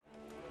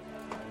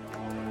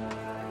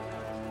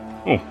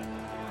Oh,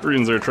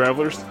 greetings there,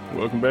 travelers.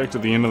 Welcome back to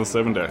the End of the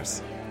Seven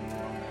Dice.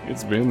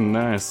 It's been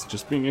nice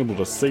just being able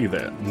to say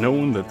that,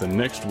 knowing that the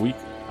next week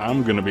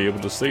I'm going to be able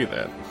to say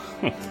that.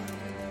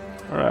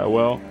 Alright,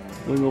 well,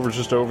 wing over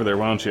just over there,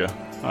 why don't you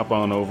hop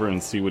on over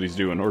and see what he's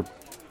doing, or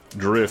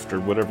drift, or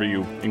whatever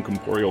you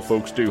incorporeal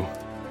folks do.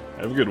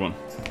 Have a good one.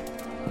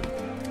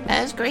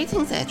 Those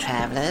greetings there,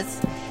 travelers.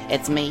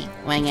 It's me,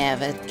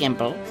 Wingover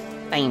Gimble,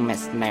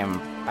 famous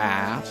gnome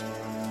bard.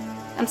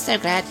 I'm so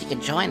glad you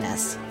could join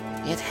us.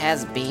 It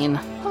has been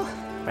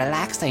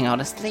relaxing,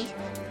 honestly.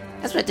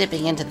 As we're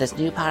dipping into this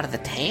new part of the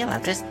tale, I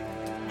just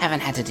haven't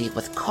had to deal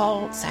with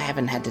cults, I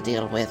haven't had to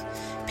deal with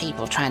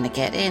people trying to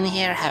get in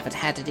here, haven't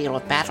had to deal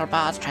with battle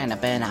bards trying to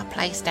burn our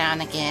place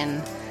down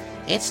again.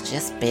 It's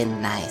just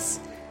been nice.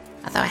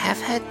 Although I have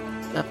heard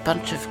a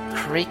bunch of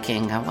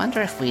creaking, I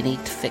wonder if we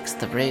need to fix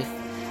the roof.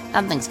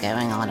 Something's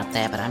going on up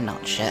there, but I'm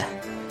not sure.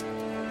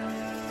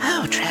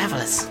 Oh,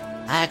 travelers,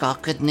 I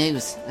got good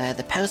news.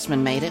 The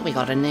postman made it, we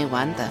got a new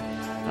one. The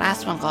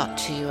last one got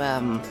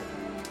to,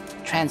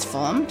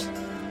 transformed.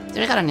 So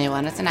we got a new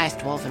one, it's a nice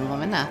dwarven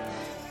woman.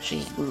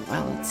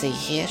 Let's see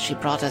here, she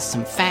brought us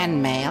some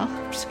fan mail.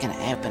 I'm just gonna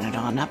open it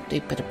on up,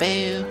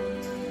 doop-a-da-boo.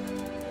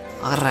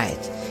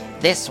 Alright,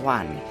 this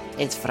one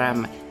is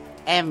from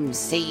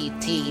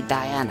MCT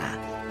Diana,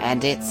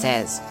 and it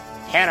says,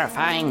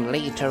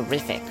 terrifyingly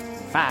terrific,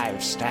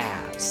 5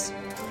 stars.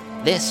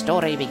 This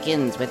story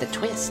begins with a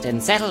twist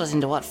and settles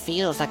into what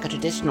feels like a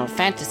traditional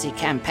fantasy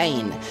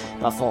campaign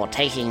before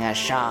taking a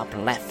sharp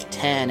left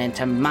turn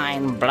into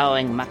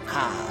mind-blowing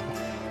macabre.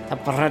 The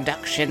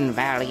production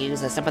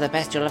values are some of the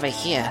best you'll ever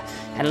hear,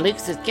 and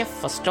Luke's gift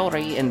for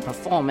story and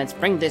performance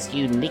bring this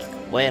unique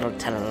world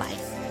to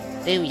life.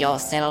 Do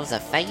yourselves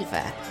a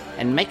favor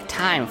and make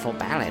time for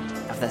Ballad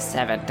of the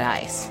Seven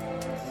Dice.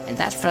 And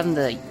that's from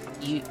the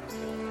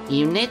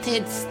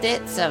United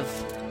States of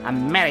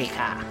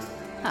America.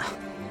 Oh,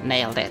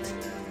 nailed it.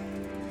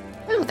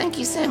 Oh, thank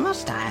you so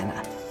much,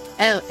 Diana.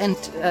 Oh, and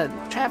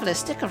travelers,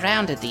 stick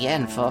around at the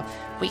end, for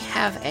we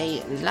have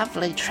a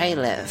lovely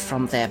trailer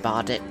from their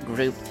bardic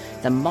group,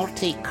 the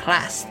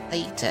Multi-Class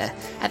Theater.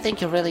 I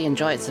think you'll really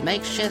enjoy it, so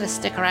make sure to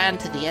stick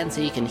around to the end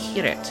so you can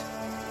hear it.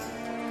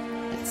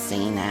 Let's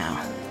see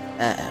now.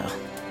 Uh-oh.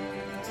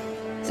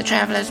 So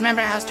travelers,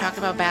 remember I was talking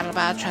about battle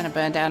bards trying to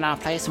burn down our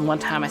place, and one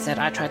time I said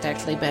I tried to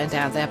actually burn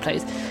down their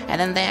place, and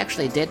then they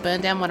actually did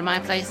burn down one of my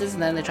places,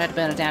 and then they tried to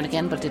burn it down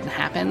again, but it didn't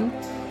happen?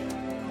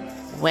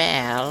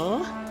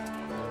 Well,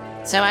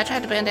 so I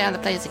tried to burn down the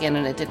place again,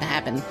 and it didn't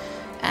happen.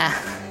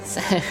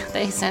 So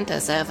they sent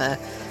us over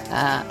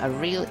a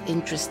real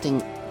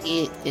interesting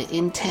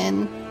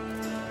intern.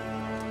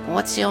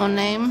 What's your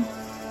name?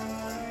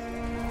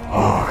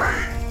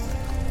 I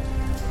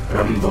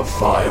am the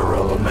fire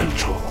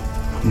elemental,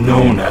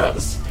 known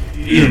as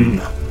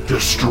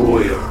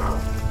Destroyer.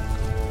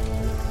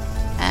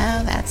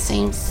 Oh, that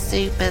seems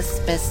super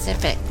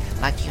specific.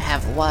 Like you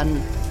have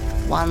one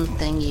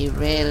thing you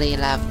really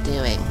love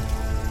doing.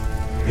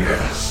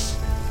 Yes.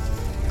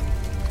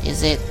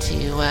 Is it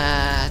to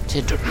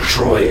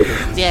destroy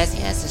ends? Yes,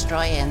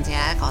 destroy ends.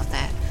 Yeah, I got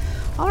that.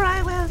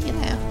 Alright, well,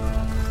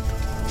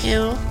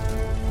 cool,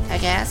 I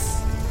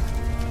guess.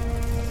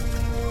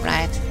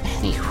 Right,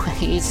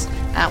 anyways,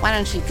 why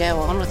don't you go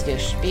on with your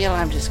spiel?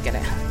 I'm just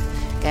gonna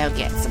go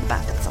get some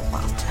buckets of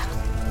water.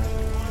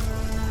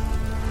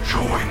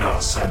 Join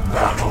us at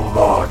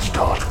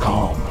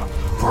battlebards.com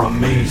for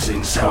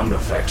amazing sound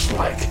effects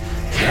like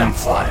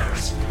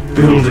campfires,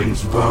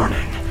 buildings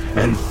burning,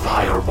 and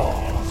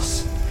fireballs.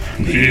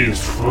 These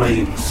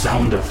flame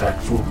sound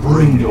effects will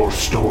bring your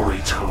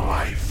story to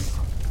life.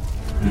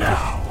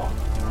 Now,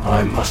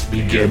 I must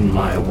begin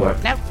my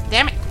work. No,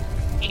 damn it!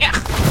 Yeah.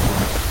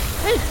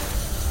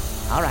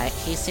 Alright,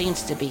 he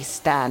seems to be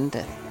stunned.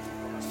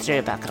 Threw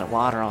a bucket of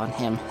water on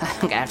him.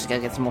 I'm gonna have to go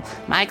get some more.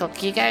 Michael,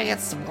 can you go get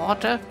some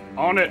water?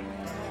 On it!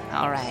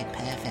 Alright,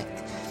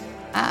 perfect.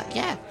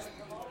 Yeah.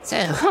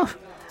 So,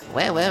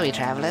 where were we,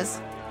 travelers?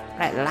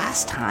 Right,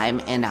 last time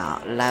in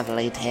our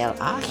lovely tale,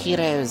 our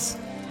heroes,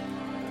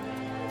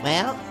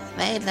 well,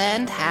 they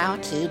learned how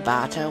to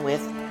barter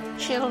with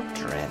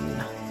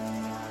children.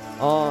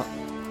 Or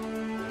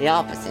the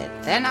opposite.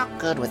 They're not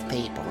good with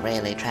people,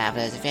 really,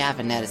 travelers. If you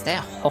haven't noticed, they're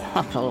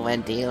horrible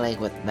when dealing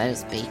with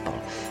most people.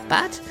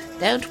 But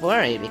don't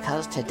worry,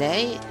 because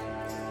today,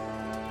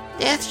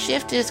 Death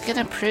Shift is going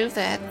to prove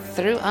that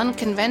through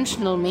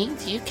unconventional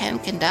means you can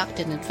conduct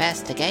an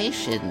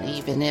investigation,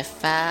 even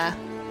if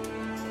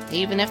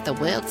the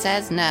world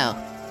says no.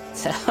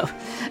 So,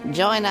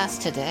 join us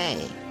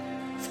today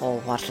for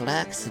What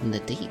Lurks in the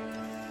Deep,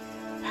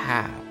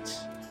 Part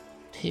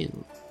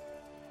 2.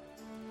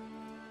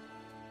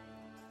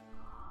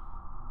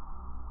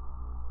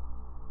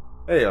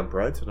 Hey, I'm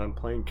Brent, and I'm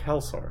playing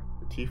Kelsar,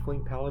 the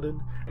Tiefling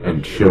Paladin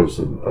and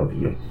chosen of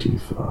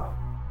Yetifa.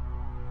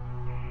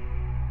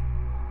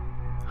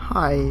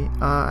 Hi,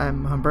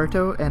 I'm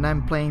Humberto, and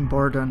I'm playing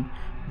Bordon,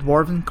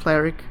 Dwarven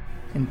Cleric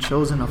and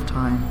Chosen of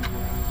Time.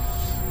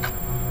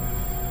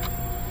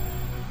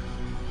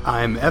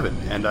 I'm Evan,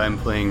 and I'm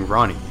playing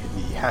Ronnie,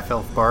 the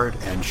half-elf bard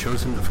and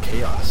chosen of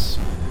chaos.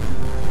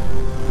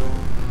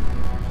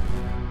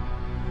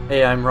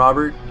 Hey, I'm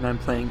Robert, and I'm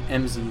playing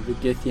MZ, the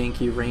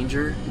Githyanki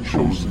Ranger.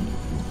 Chosen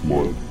of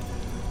blood.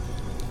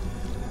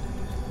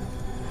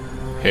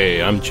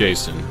 Hey, I'm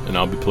Jason, and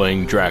I'll be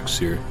playing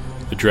Draxir,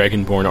 the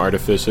Dragonborn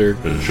Artificer.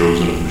 And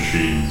chosen of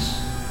machines.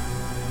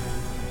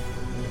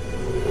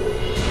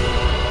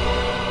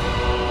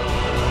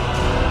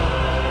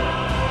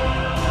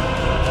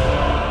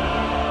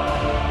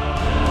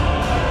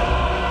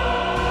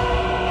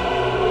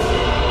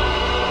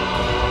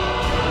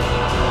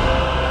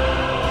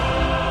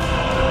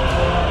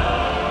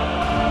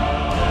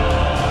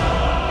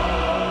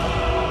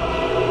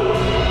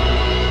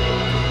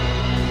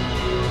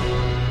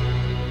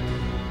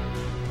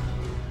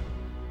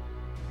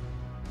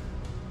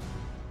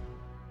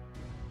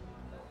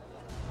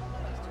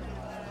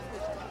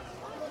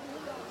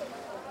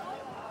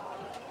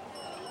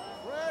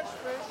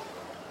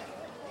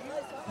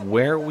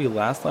 Where we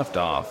last left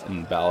off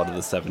in Ballad of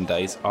the Seven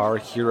Dice, our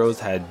heroes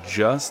had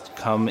just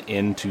come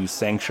into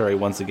Sanctuary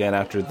once again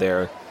after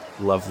their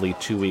lovely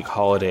 2-week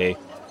holiday.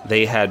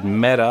 They had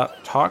met up,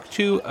 talked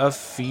to a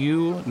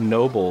few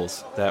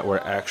nobles that were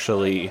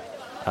actually,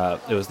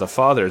 it was the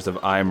fathers of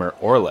Eimer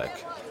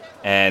Orlick,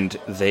 and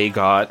they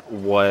got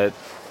what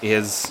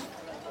is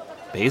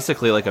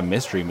basically like a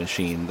mystery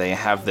machine. They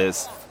have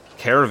this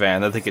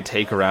caravan that they could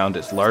take around.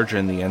 It's larger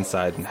in the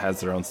inside and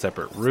has their own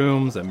separate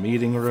rooms, a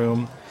meeting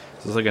room.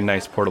 So it's like a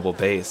nice portable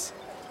base.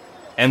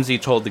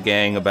 MZ told the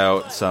gang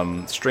about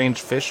some strange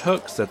fish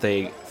hooks that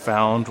they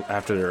found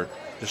after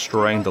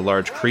destroying the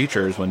large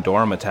creatures when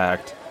Dorm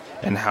attacked,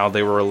 and how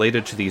they were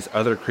related to these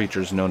other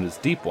creatures known as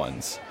Deep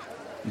Ones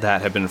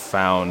that had been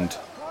found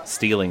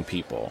stealing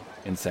people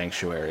in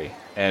Sanctuary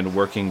and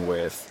working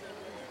with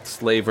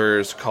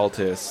slavers,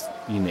 cultists,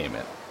 you name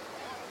it.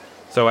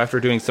 So after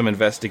doing some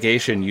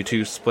investigation, you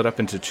two split up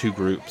into two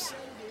groups.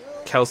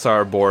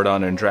 Kelsar,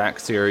 Bordon, and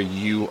Draxir,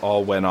 you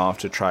all went off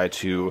to try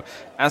to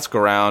ask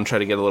around, try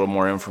to get a little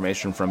more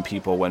information from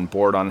people when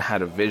Bordon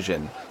had a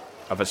vision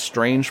of a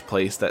strange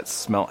place that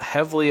smelt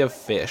heavily of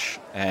fish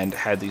and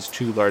had these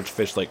two large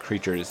fish-like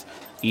creatures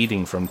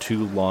eating from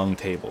two long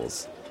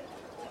tables.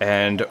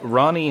 And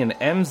Ronnie and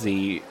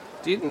MZ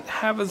didn't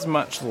have as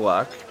much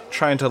luck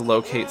trying to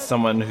locate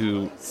someone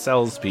who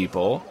sells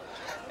people,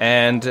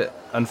 and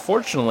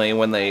unfortunately,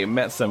 when they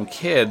met some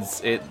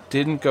kids, it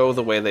didn't go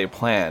the way they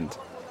planned.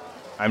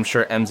 I'm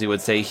sure MZ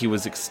would say he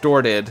was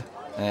extorted,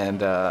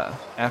 and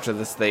after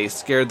this they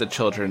scared the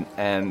children,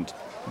 and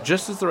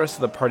just as the rest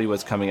of the party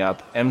was coming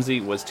up,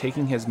 MZ was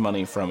taking his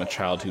money from a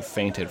child who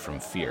fainted from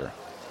fear,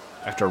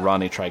 after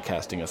Ronnie tried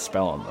casting a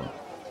spell on them.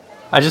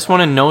 I just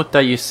want to note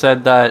that you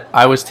said that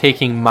I was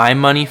taking my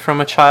money from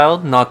a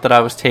child, not that I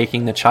was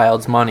taking the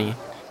child's money.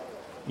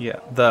 Yeah,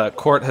 the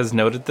court has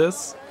noted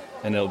this,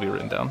 and it'll be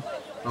written down.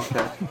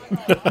 Okay.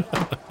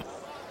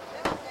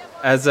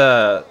 As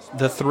the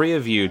three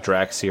of you,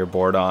 Draxir,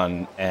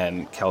 Bordon,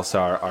 and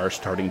Kelsar, are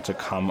starting to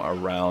come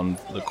around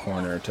the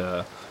corner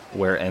to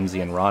where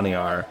MZ and Ronnie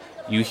are,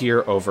 you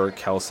hear over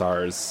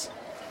Kelsar's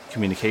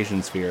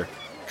communication sphere.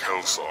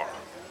 Kelsar,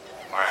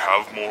 I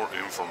have more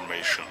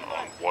information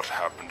on what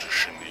happened to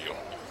Chenille.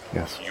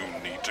 Yes. You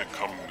need to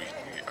come meet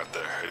me at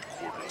their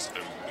headquarters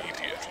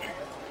immediately.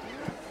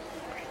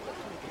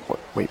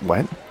 Wait,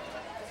 what?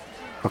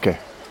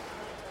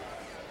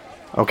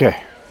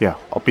 Okay, yeah,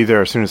 I'll be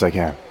there as soon as I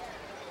can.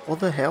 What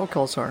the hell,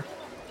 Kelsar?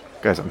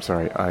 Guys, I'm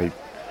sorry, I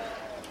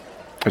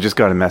just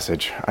got a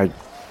message. I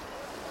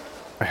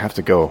have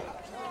to go.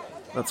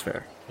 That's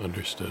fair.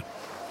 Understood.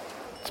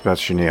 It's about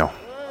Chenille.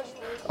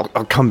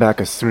 I'll come back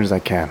as soon as I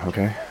can,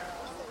 okay?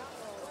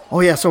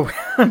 Oh yeah, so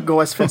go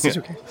as fast as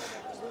you can.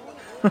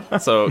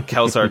 So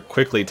Kelsar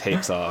quickly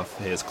takes off.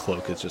 His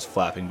cloak is just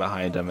flapping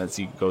behind him as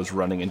he goes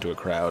running into a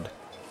crowd.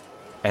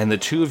 And the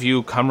two of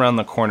you come around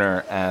the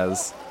corner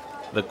as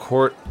the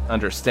court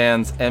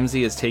understands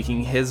MZ is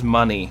taking his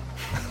money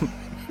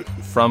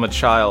from a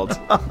child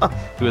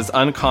who is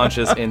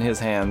unconscious in his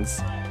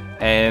hands.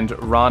 And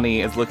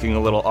Ronnie is looking a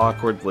little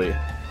awkwardly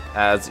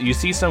as you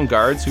see some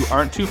guards who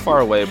aren't too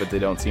far away, but they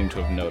don't seem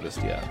to have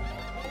noticed yet.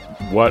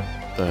 What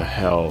the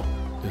hell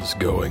is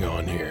going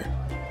on here?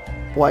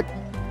 What?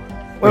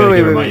 We gotta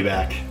get our money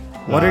back.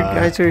 What are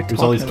guys are It was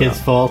all these talking kids'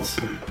 about? faults.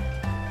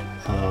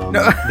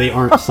 They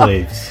aren't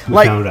slaves. We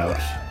Like- found out.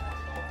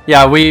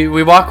 Yeah, we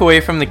walk away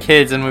from the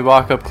kids and we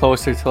walk up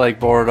closer to like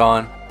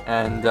Bordon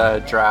and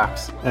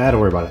Drax. Don't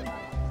worry about it.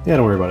 Yeah,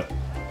 don't worry about it.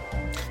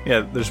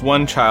 Yeah, there's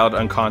one child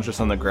unconscious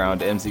on the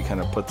ground. MZ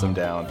kind of puts him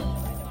down.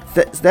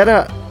 Is that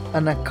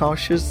an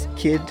unconscious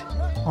kid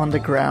on the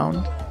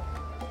ground?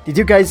 Did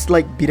you guys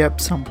like beat up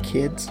some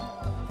kids?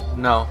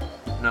 No.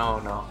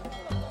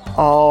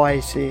 Oh, I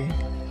see.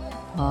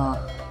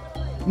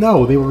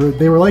 No, they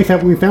were like that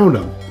when we found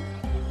them.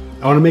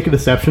 I want to make a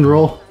deception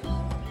roll.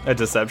 A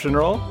deception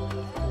roll?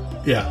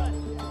 Yeah.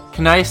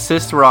 Can I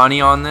assist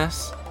Ronnie on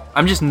this?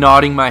 I'm just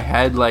nodding my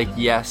head like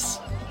yes.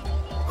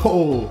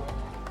 Oh,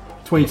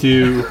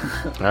 22.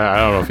 I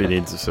don't know if he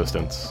needs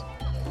assistance.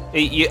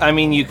 I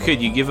mean, you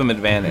could. You give him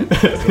advantage.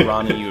 So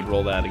Ronnie, you would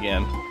roll that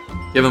again.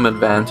 Give him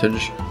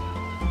advantage.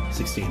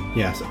 16.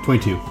 Yeah, so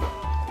 22.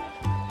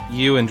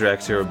 You and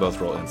Drax here both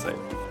roll insight.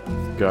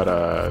 Got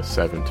a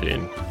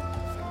 17.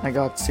 I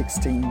got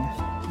 16.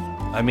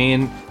 I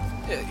mean,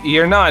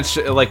 you're not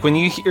like when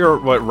you hear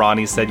what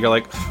Ronnie said, you're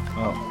like,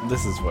 oh,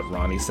 this is what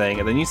Ronnie's saying,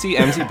 and then you see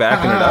MZ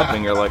backing it up,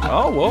 and you're like,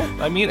 oh well.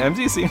 I mean,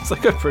 MZ seems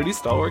like a pretty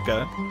stalwart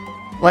guy.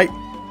 Like,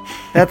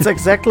 that's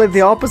exactly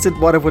the opposite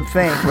what I would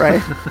think,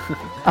 right?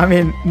 I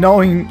mean,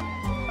 knowing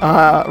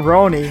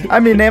Ronnie, I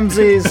mean, MZ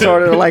is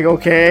sort of like,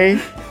 okay,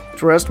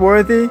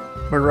 trustworthy,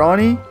 but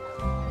Ronnie?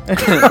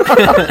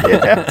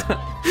 Yeah.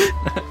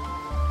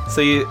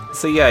 So you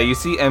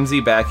see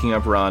MZ backing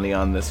up Ronnie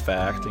on this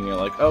fact, and you're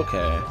like,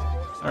 okay,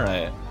 all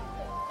right.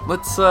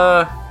 Let's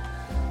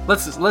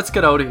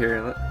get out of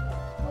here.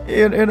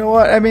 You know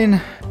what? I mean,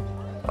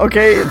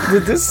 okay,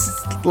 this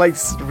like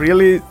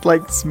really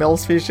like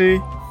smells fishy.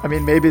 I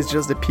mean, maybe it's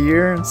just the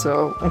pier,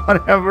 so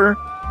whatever.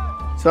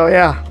 So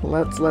yeah,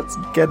 let's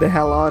get the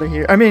hell out of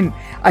here. I mean,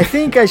 I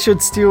think I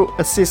should still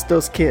assist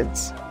those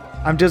kids.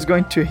 I'm just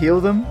going to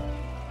heal them.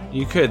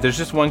 You could. There's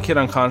just one kid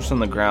unconscious on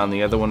the ground.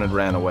 The other one had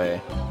ran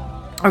away.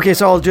 Okay,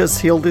 so I'll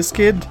just heal this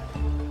kid.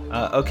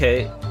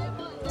 Okay.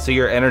 So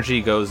your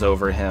energy goes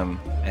over him,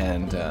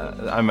 and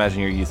I imagine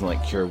you're using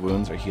like Cure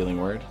Wounds or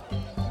Healing Word.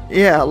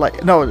 Yeah,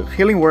 like no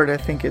Healing Word. I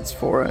think it's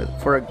for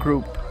a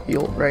group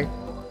heal, right?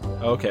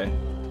 Okay.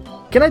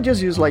 Can I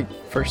just use like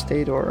First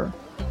Aid or?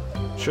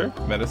 Sure.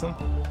 Medicine.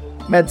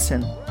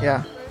 Medicine.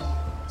 Yeah.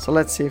 So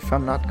let's see if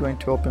I'm not going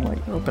to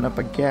open up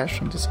a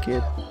gash on this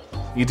kid.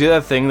 You do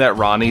that thing that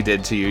Ronnie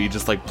did to you. You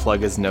just like plug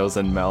his nose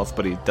and mouth,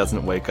 but he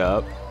doesn't wake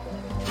up.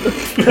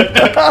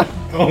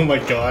 Oh my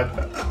god.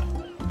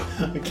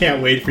 I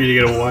can't wait for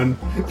you to get a 1.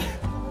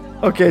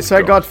 Okay, so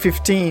I got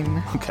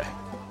 15. Okay.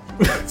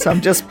 So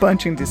I'm just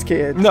punching this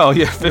kid. No,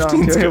 yeah,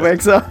 15 until he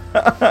wakes up.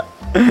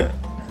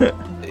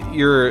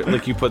 You're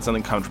like, you put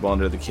something comfortable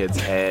under the kid's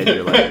head.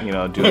 You're like, you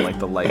know, doing like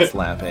the light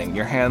slapping.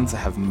 Your hands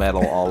have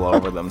metal all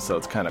over them, so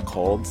it's kind of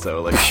cold.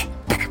 So like,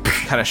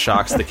 kind of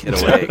shocks the kid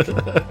awake,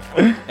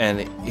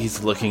 and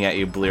he's looking at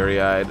you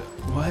bleary-eyed.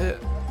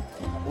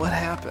 What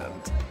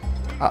happened?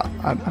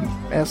 I'm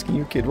asking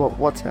you, kid,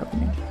 what's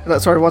happening?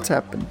 Sorry, what's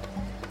happened?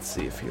 Let's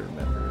see if he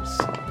remembers.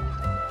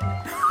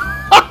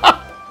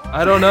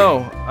 I don't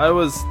know. I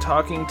was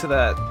talking to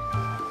that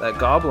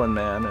goblin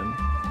man, and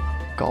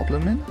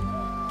Goblin man?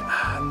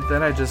 And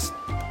then I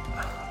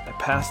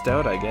passed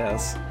out, I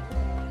guess.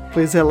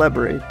 Please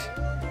elaborate.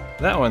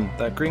 That one,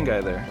 that green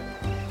guy there.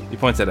 He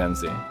points at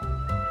MZ.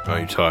 Are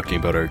you talking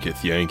about our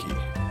Githyanki?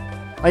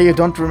 Oh, you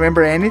don't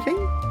remember anything?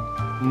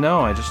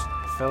 No, I just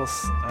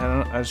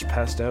I just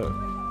passed out.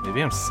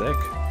 Maybe I'm sick.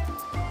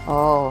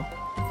 Oh,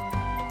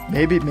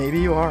 maybe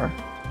you are.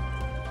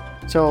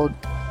 So,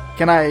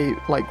 can I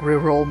like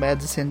reroll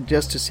medicine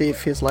just to see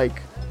if he's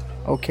like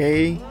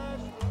okay?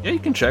 Yeah, you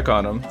can check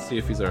on him, see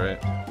if he's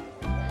alright.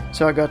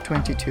 So I got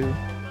 22.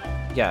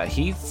 Yeah,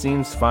 he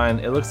seems fine.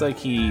 It looks like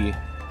he's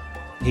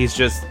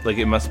just like,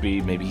 it must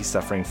be maybe he's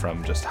suffering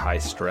from just high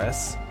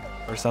stress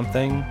or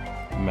something,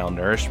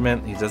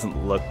 malnourishment. He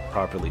doesn't look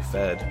properly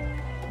fed.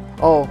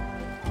 Oh,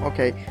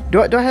 okay.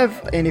 Do I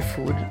have any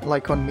food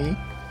like on me?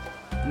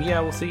 Yeah,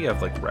 we'll see. You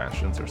have like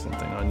rations or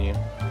something on you.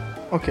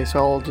 Okay, so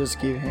I'll just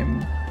give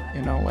him,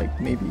 like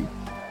maybe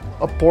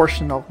a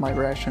portion of my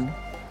ration.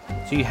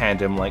 So you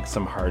hand him like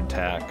some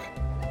hardtack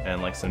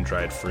and like some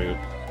dried fruit,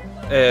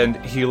 and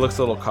he looks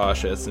a little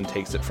cautious and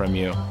takes it from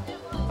you.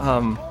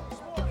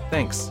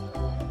 Thanks.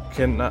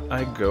 Can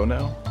I go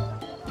now?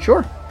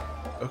 Sure.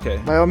 Okay.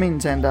 By all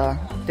means, and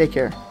take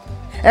care.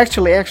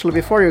 Actually,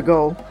 before you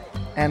go,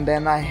 and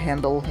then I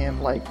handle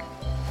him like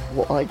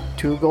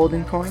 2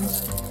 golden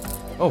coins.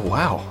 Oh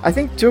wow! I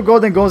think 2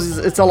 golden coins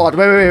it's a lot.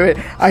 Wait!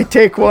 I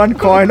take 1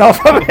 coin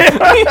off of him.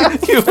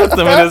 You put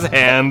them in his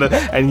hand,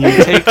 and you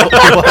take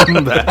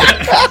 1 back.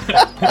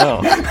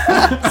 Oh,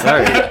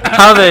 sorry.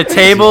 How the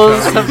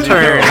tables have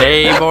turned,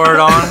 eh,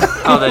 Bordon?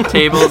 How the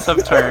tables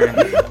have turned.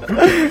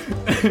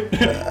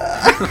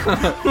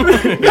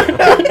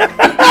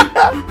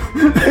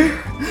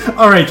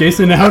 Alright,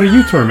 Jason, how do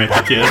you torment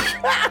the kid?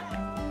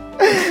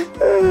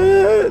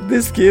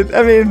 This kid,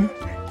 I mean...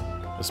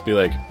 Just be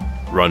like,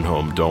 run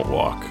home, don't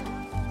walk.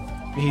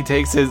 He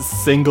takes his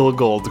single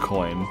gold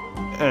coin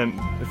and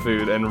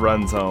food and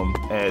runs home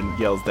and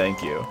yells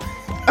thank you.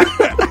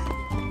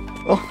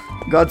 Oh,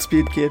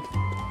 Godspeed, kid.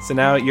 So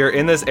now you're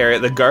in this area.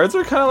 The guards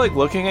are kind of like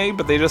looking at you,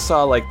 but they just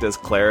saw like this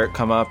cleric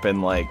come up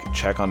and like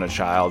check on a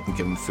child and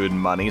give him food and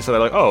money. So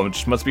they're like, oh, it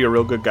just must be a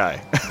real good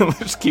guy.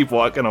 Just keep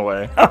walking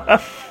away.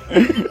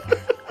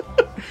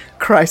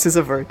 Crisis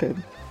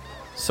averted.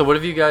 So what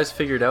have you guys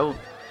figured out?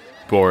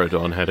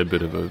 Borodon had a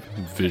bit of a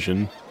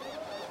vision.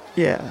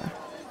 Yeah.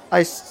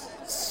 I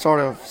sort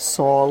of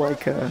saw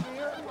like a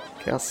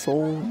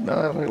castle.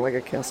 No, like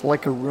a castle.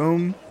 Like a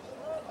room.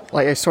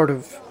 Like I sort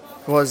of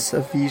was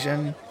a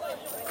vision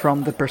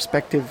from the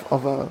perspective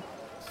of a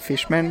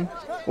fishman.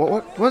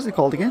 What was it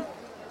called again?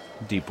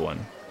 Deep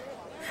one.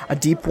 A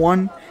deep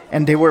one.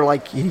 And they were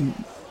like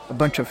eating a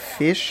bunch of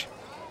fish.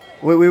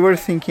 we were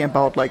thinking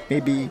about like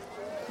maybe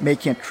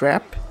making a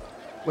trap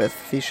with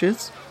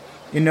fishes,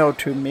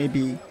 to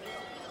maybe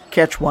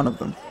catch one of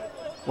them.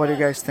 What do you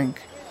guys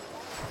think?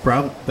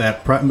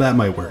 That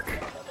might work.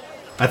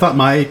 I thought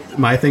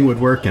my thing would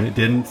work and it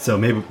didn't, so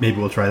maybe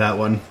we'll try that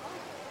one.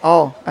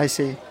 Oh, I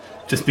see.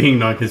 Just being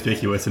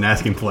non-conspicuous and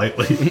asking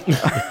politely.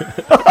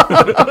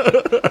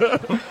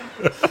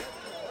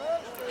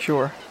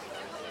 Sure.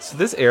 So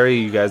this area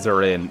you guys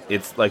are in,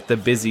 it's like the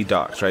busy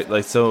docks, right?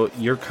 Like, so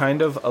you're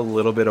kind of a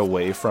little bit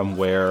away from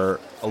where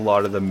a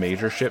lot of the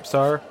major ships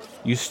are.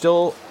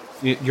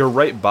 You're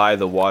right by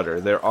the water.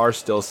 There are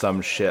still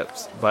some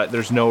ships, but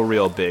there's no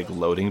real big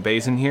loading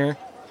bays in here.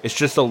 It's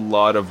just a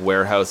lot of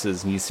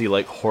warehouses, and you see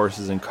like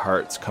horses and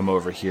carts come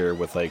over here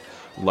with like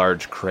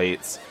large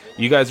crates.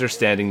 You guys are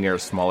standing near a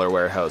smaller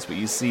warehouse, but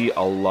you see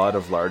a lot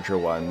of larger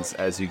ones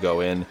as you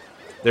go in.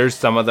 There's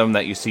some of them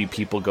that you see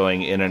people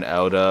going in and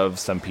out of.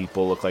 Some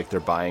people look like they're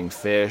buying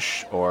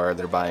fish or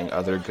they're buying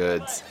other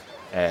goods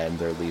and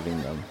they're leaving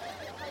them.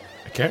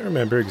 I can't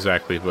remember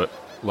exactly, but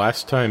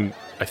last time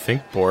I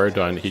think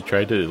Borodon, he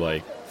tried to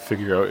like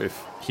figure out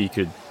if he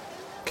could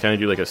kind of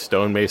do like a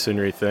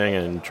stonemasonry thing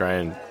and try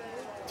and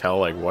tell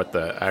like what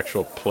the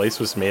actual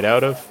place was made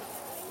out of.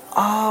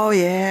 Oh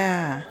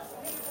yeah.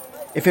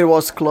 If it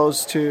was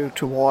close to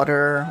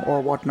water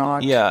or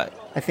whatnot. Yeah.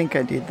 I think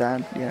I did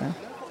that, yeah.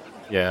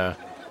 Yeah.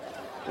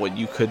 What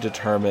you could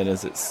determine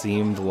is it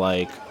seemed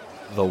like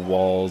the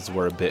walls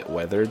were a bit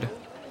weathered.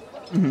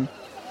 Mm-hmm.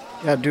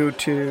 Yeah, due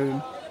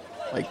to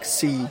like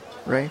sea,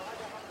 right?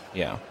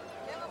 Yeah.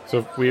 So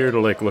if we were to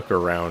like look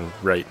around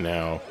right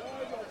now,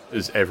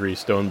 does every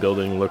stone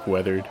building look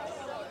weathered?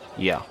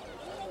 Yeah.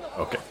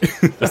 Okay.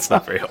 That's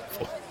not very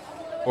helpful.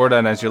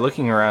 Borodon, as you're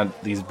looking around,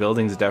 these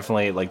buildings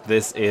definitely, like,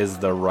 this is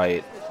the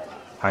right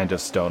kind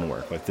of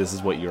stonework. Like, this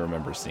is what you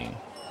remember seeing.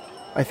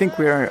 I think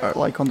we're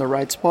like on the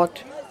right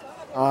spot.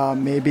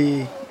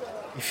 Maybe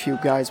if you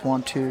guys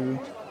want to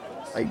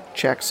like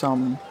check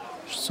some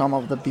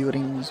of the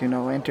buildings,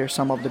 enter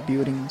some of the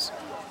buildings.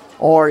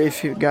 Or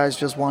if you guys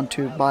just want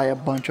to buy a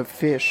bunch of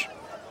fish,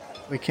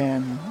 we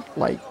can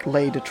like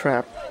lay the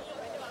trap.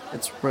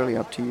 It's really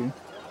up to you.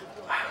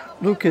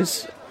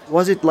 Lucas,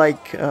 was it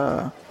like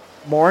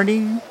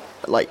morning?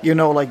 Like,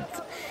 like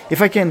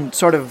if I can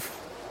sort of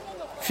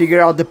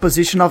figure out the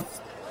position of...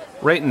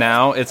 Right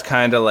now, it's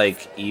kind of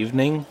like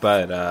evening,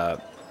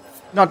 but...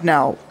 Not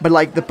now, but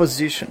like the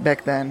position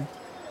back then.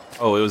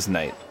 Oh, it was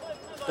night.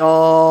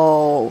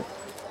 Oh.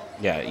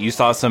 Yeah, you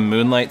saw some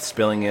moonlight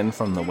spilling in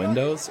from the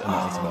windows, and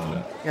that's about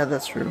it. Yeah,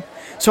 that's true.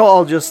 So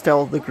I'll just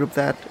tell the group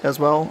that as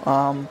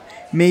well.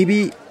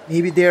 Maybe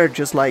they're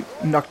just like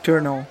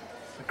nocturnal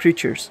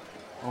creatures.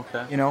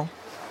 Okay.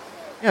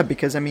 Yeah,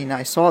 because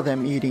I saw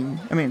them eating.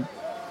 It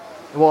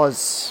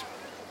was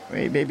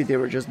maybe they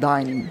were just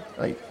dining,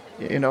 like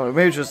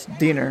maybe just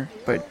dinner.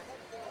 But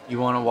you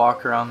want to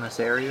walk around this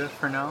area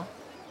for now?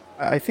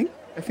 I think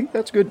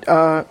that's good.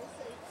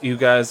 You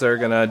guys are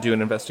gonna do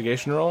an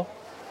investigation roll?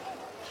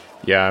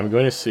 Yeah, I'm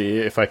going to see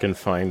if I can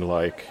find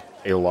like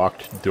a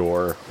locked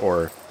door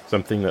or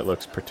something that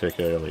looks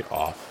particularly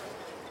off.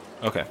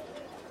 Okay.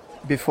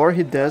 Before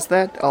he does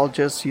that, I'll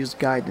just use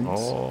guidance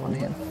on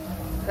him.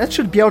 That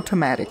should be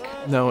automatic.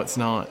 No, it's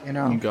not.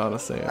 You gotta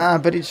say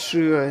it. But it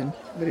should.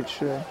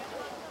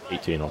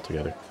 18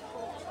 altogether.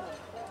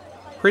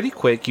 Pretty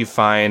quick, you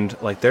find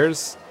like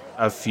there's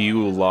a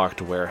few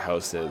locked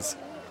warehouses.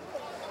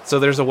 So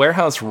there's a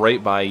warehouse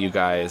right by you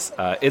guys.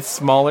 It's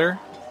smaller.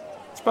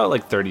 It's about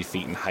like 30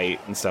 feet in height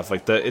and stuff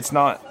like that. It's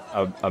not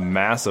a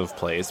massive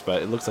place,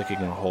 but it looks like it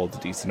can hold a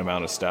decent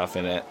amount of stuff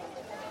in it.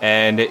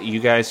 And you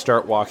guys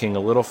start walking a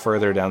little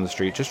further down the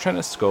street, just trying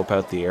to scope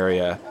out the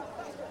area.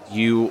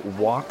 You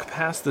walk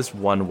past this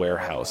one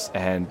warehouse,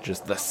 and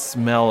just the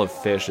smell of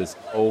fish is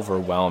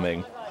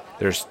overwhelming.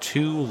 There's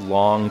 2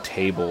 long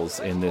tables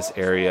in this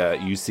area.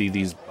 You see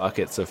these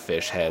buckets of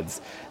fish heads.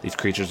 These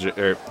people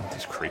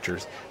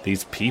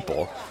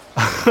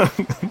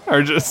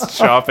are just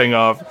chopping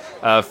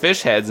off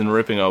fish heads and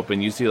ripping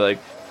open. You see like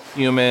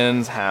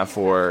humans,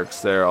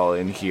 half-orcs, they're all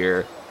in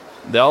here.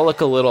 They all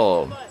look a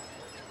little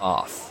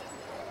off.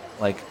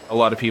 Like a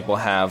lot of people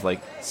have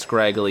like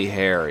scraggly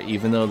hair,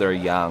 even though they're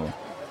young.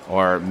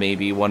 Or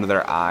maybe one of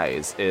their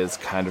eyes is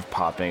kind of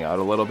popping out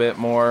a little bit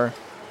more.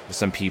 There's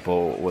some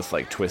people with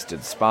like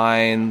twisted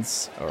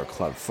spines or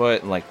club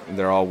foot, and like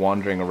they're all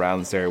wandering around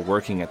this area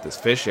working at this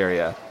fish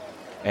area.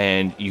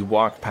 And you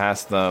walk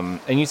past them,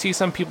 and you see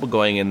some people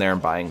going in there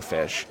and buying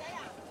fish.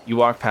 You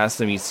walk past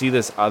them, you see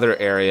this other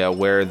area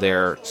where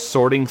they're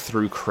sorting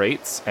through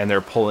crates, and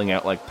they're pulling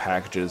out like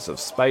packages of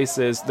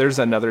spices. There's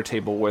another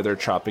table where they're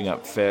chopping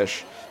up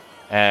fish.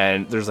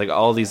 And there's like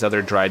all these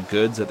other dried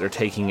goods that they're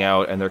taking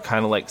out, and they're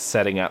kind of like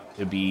setting up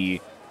to be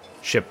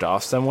shipped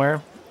off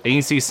somewhere. And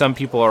you see some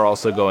people are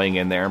also going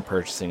in there and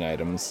purchasing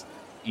items.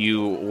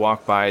 You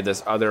walk by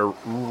this other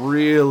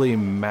really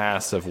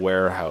massive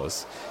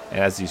warehouse, and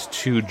it has these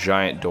 2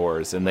 giant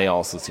doors, and they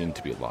also seem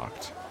to be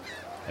locked.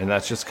 And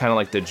that's just kind of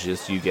like the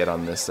gist you get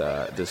on this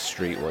this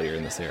street while you're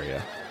in this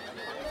area.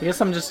 I guess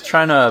I'm just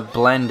trying to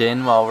blend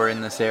in while we're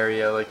in this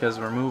area, like as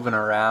we're moving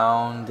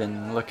around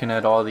and looking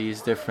at all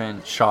these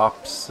different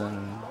shops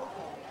and,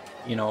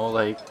 you know,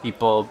 like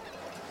people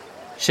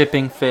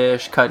shipping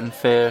fish, cutting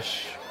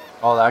fish,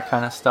 all that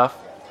kind of stuff.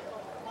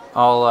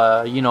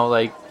 I'll, you know,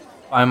 like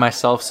buy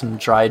myself some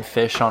dried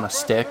fish on a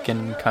stick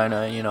and kind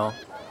of, you know,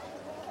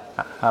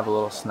 have a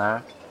little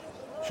snack.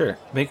 Sure.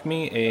 Make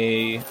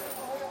me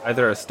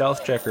either a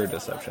stealth check or a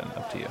deception.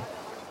 Up to you.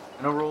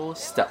 I'm gonna roll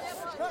stealth.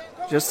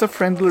 Just a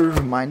friendly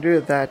reminder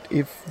that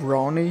if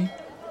Ronnie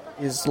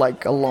is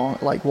like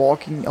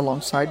walking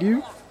alongside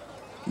you,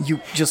 you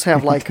just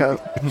have like a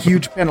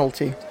huge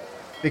penalty,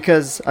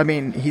 because I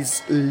mean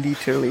he's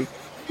literally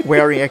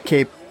wearing a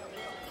cape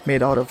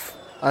made out of,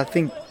 I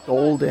think,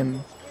 gold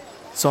and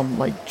some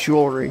like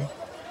jewelry.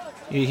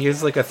 He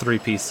has like a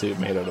 3-piece suit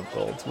made out of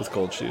gold with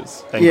gold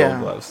shoes and Yeah.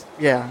 gold gloves.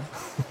 Yeah.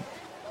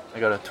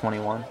 I got a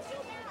 21.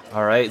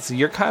 All right, so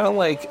you're kind of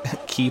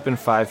like keeping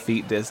 5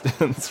 feet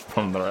distance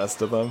from the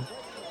rest of them.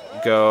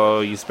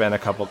 You spend a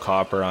couple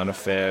copper on a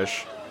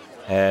fish,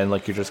 and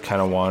like you're just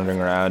kind of wandering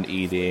around,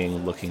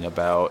 eating, looking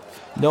about.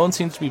 No one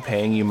seems to be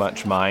paying you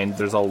much mind.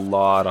 There's a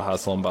lot of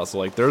hustle and bustle.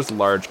 Like there's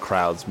large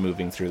crowds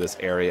moving through this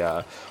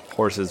area.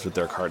 Horses with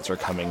their carts are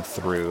coming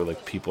through.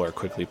 Like people are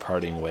quickly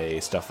parting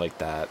ways, stuff like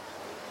that.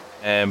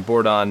 And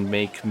Bordon,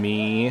 make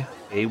me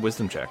a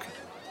wisdom check.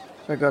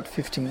 I got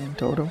 15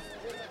 total.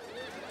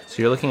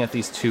 So you're looking at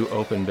these 2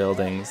 open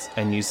buildings,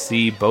 and you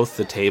see both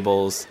the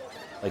tables,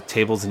 like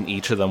tables in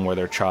each of them where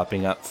they're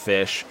chopping up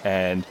fish,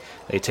 and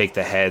they take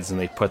the heads and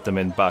they put them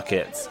in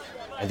buckets,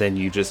 and then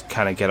you just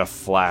kind of get a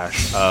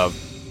flash of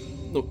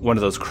one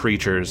of those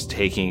creatures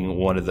taking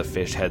one of the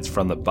fish heads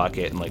from the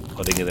bucket and like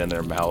putting it in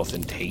their mouth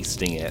and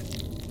tasting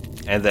it.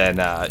 And then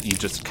you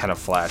just kind of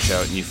flash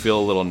out and you feel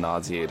a little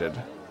nauseated.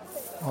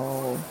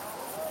 Oh,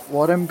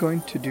 what I'm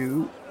going to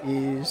do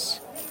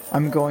is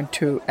I'm going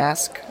to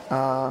ask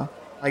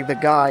like the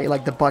guy,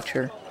 like the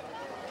butcher,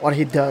 what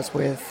he does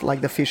with like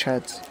the fish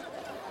heads.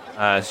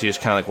 So you just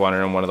kind of like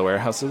wander in one of the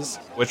warehouses.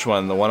 Which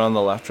one? The one on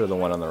the left or the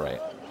one on the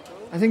right?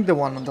 I think the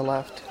one on the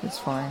left is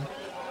fine.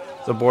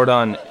 So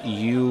Bordon,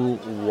 you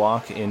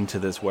walk into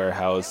this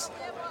warehouse,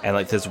 and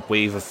like this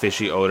wave of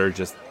fishy odor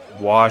just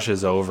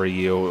washes over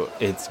you.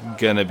 It's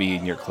gonna be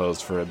in your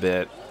clothes for a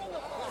bit.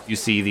 You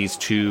see these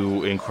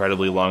 2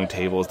 incredibly long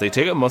tables. They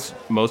take up most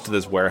of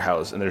this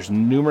warehouse, and there's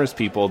numerous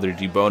people. They're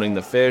deboning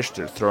the fish.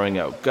 They're throwing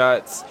out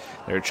guts.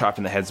 They're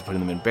chopping the heads and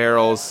putting them in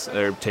barrels.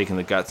 They're taking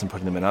the guts and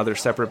putting them in other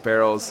separate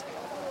barrels.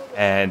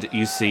 And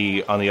you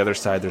see on the other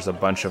side, there's a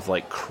bunch of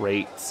like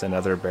crates and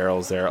other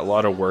barrels there. A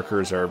lot of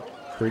workers are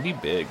pretty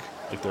big.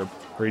 Like they're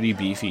pretty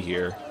beefy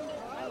here.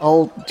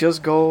 I'll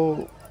just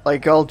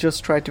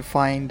try to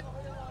find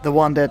the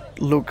one that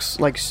looks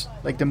like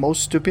the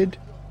most stupid,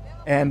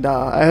 and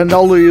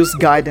I'll use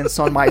guidance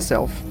on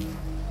myself.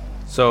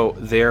 So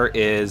there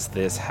is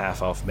this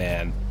half-elf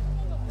man.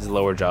 His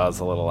lower jaw is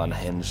a little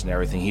unhinged and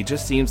everything. He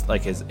just seems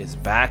like his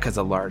back has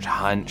a large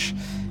hunch.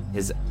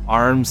 His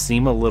arms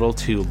seem a little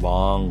too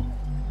long.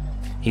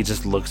 He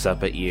just looks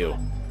up at you.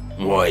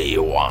 What do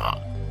you want?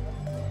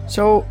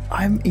 So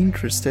I'm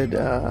interested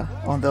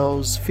on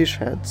those fish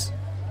heads.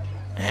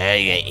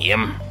 Hey, you gonna eat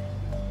them?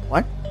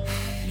 What?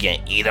 You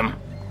gonna eat them?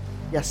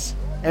 Yes,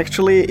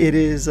 actually, it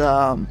is.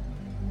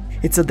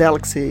 It's a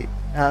delicacy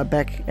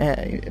back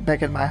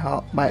at my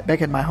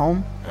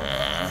home,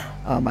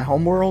 my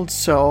home world.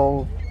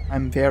 So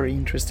I'm very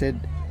interested.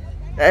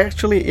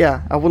 Actually,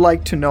 yeah, I would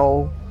like to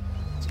know,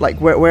 like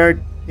where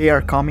they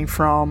are coming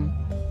from,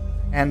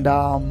 and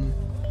I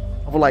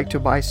would like to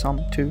buy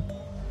some too.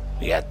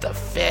 We got the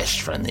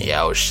fish from the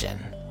ocean.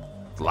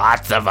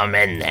 Lots of them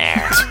in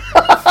there.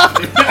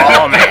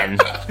 Pull them in.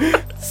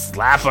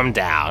 Slap them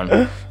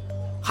down.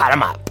 Cut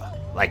them up.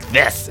 Like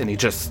this. And he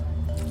just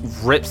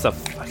rips the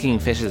fucking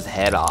fish's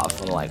head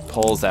off and like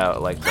pulls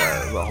out like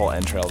the whole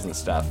entrails and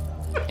stuff.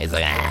 He's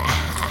like,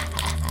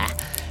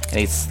 And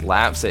he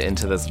slaps it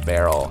into this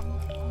barrel.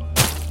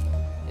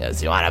 He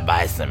goes, you want to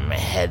buy some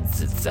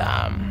heads? It's,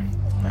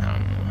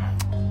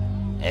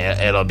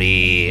 it'll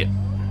be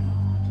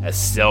a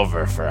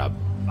silver for a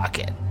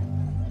bucket.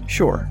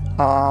 Sure.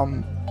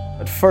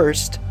 But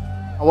first,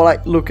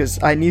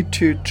 Lucas, I need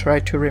to try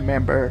to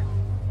remember.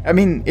 I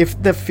mean,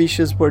 if the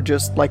fishes were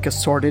just like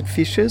assorted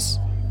fishes,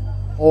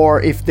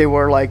 or if they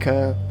were like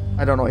I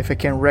don't know if I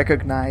can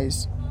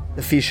recognize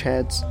the fish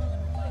heads.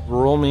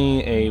 Roll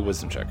me a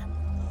wisdom check.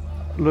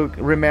 Look,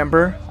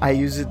 remember, I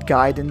used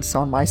guidance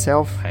on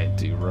myself. I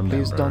do remember.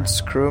 Please don't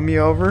screw me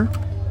over.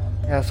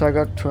 Yeah, so I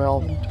got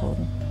 12 in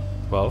total.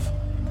 12?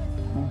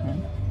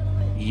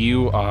 Mm-hmm.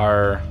 You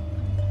are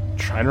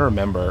trying to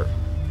remember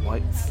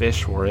what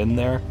fish were in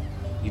there.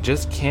 You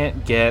just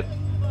can't get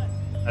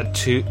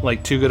too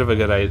good of a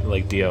good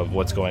idea of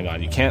what's going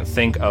on. You can't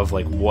think of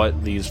like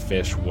what these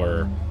fish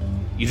were.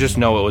 You just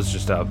know it was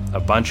just a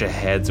bunch of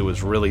heads. It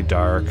was really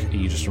dark.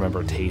 You just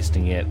remember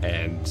tasting it,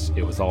 and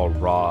it was all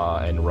raw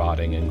and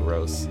rotting and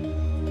gross.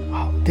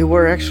 They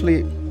were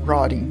actually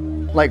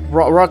rotting, like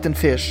rotten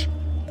fish.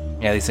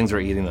 Yeah, these things were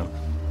eating them.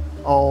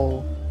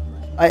 Oh,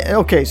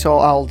 Okay, so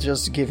I'll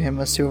just give him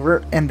a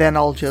silver, and then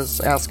I'll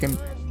just ask him,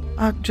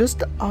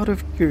 just out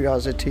of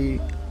curiosity,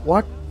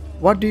 what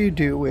do you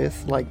do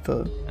with like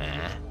the,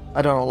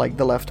 I don't know, like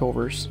the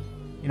leftovers?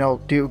 You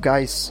know, do you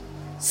guys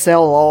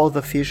sell all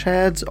the fish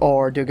heads,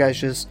 or do you guys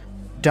just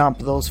dump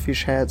those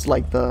fish heads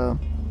like the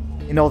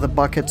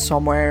bucket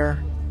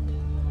somewhere?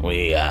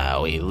 We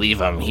leave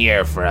them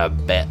here for a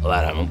bit,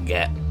 let them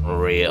get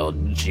real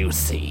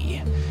juicy,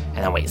 and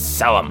then we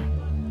sell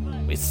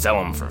them. We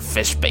sell them for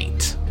fish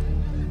bait.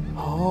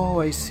 Oh,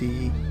 I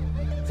see.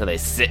 So they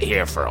sit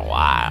here for a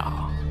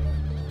while.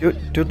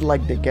 Do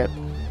like they get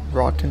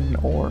rotten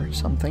or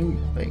something?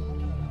 Like,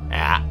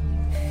 Yeah.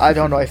 I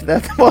don't know if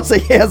that was a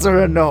yes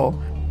or a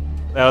no.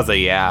 That was a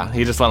yeah.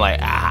 He just went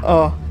like,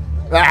 Oh.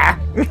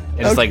 and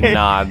just like Okay.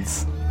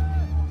 nods.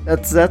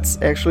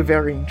 That's actually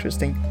very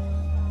interesting.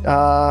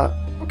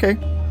 Okay.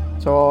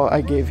 So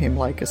I gave him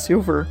like a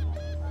silver,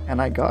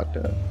 and I got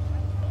a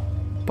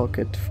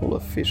bucket full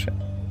of fish.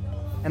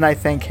 And I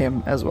thank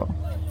him as well.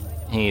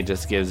 He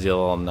just gives you a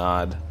little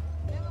nod.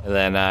 And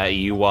then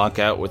you walk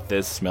out with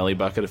this smelly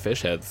bucket of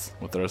fish heads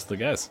with the rest of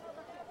the guys.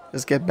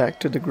 Just get back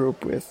to the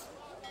group with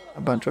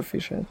a bunch of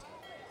fish heads.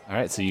 All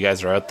right, so you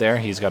guys are out there.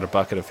 He's got a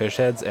bucket of fish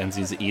heads, and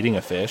he's eating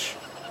a fish,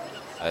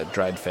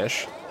 dried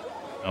fish.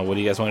 What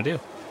do you guys want to do?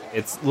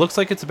 It looks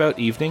like it's about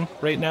evening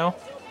right now.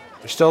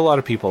 There's still a lot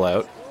of people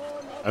out.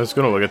 I was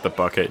gonna look at the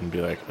bucket and be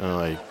like, oh,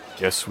 I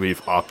guess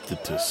we've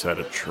opted to set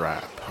a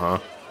trap, huh?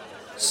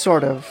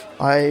 Sort of.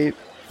 I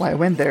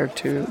went there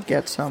to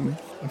get some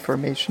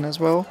information as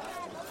well.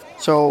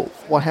 So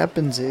what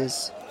happens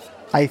is,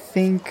 I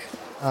think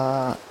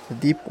the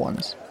deep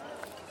ones,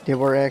 they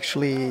were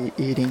actually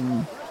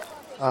eating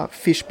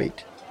fish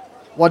bait.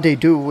 What they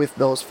do with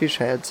those fish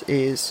heads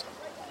is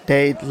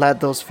they let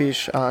those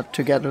fish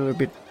to get a little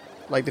bit,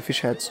 like the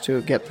fish heads,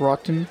 to get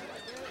rotten,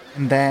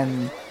 and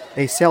then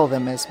they sell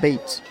them as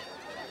bait.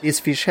 These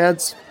fish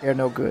heads, they're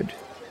no good.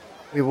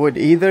 We would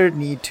either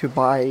need to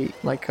buy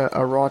like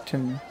a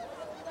rotten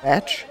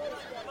batch,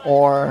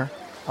 or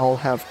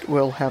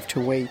we'll have to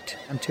wait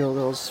until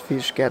those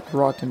fish get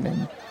rotten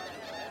and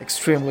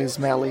extremely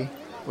smelly,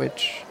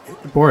 which...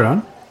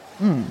 Borodon?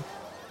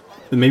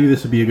 Maybe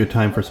this would be a good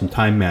time for some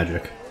time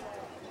magic.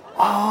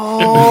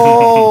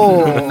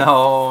 Oh!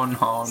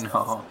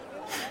 No.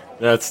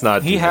 That's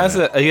not. He has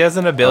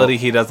an ability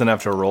he doesn't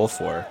have to roll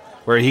for,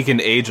 where he can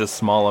age a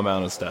small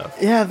amount of stuff.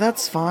 Yeah,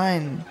 that's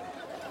fine.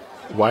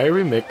 Why are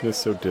we making this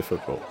so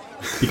difficult?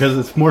 Because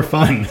it's more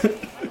fun.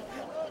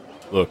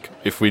 Look,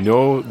 if we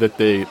know that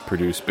they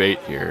produce bait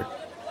here,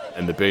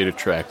 and the bait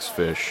attracts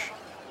fish,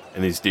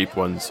 and these deep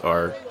ones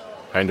are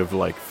kind of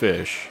like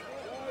fish,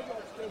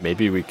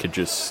 maybe we could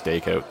just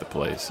stake out the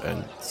place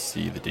and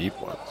see the deep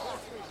ones.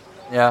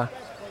 Yeah.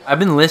 I've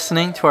been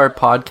listening to our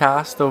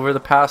podcast over the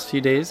past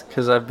few days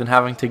because I've been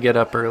having to get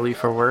up early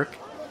for work.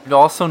 I've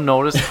also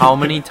noticed how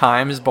many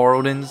times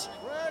Borodon's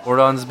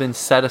been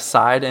set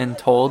aside and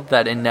told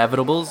that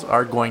inevitables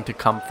are going to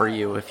come for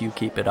you if you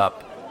keep it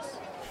up.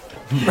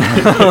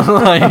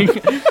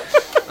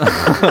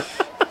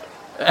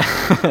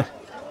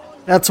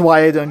 That's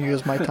why I don't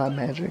use my time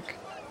magic.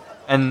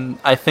 And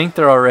I think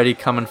they're already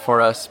coming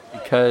for us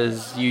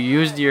because you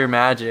used your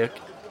magic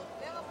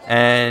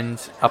and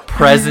a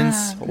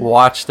presence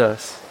watched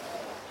us.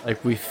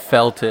 Like, we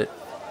felt it.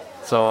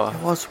 So It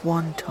was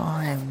one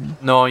time.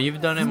 no, you've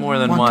done it more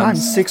than One time,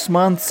 once. 6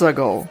 months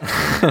ago.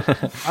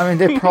 I mean,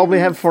 they probably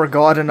have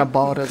forgotten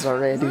about us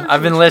already.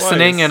 I've been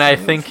listening, and I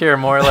think you're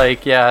more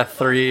like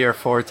 3 or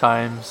 4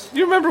 times. Do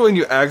you remember when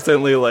you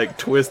accidentally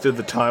twisted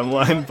the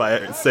timeline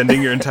by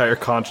sending your entire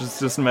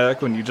consciousness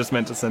back when you just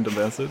meant to send a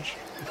message?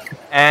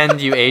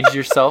 And you aged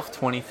yourself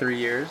 23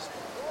 years.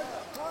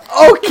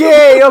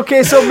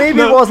 Okay, so maybe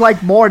it was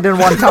like more than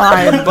one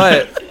time.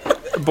 But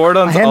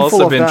Borodon's handful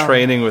also of been them.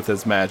 training with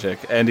his magic,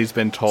 and he's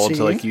been told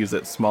to See? use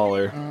it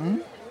smaller.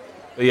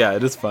 But yeah,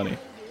 it is funny.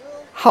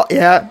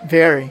 Yeah,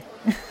 very.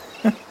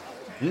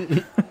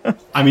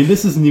 I mean,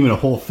 this isn't even a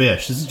whole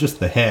fish. This is just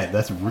the head.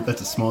 That's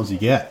as small as you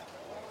get.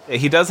 Yeah,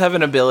 he does have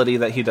an ability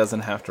that he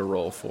doesn't have to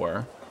roll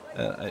for.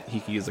 He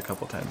can use a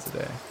couple times a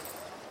day.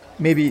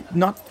 Maybe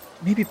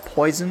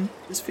poison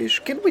this fish.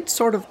 Can we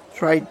sort of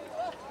try,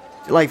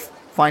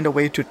 find a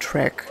way to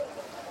track,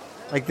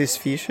 these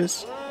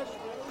fishes?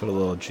 Put a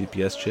little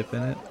GPS chip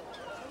in it.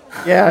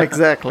 Yeah,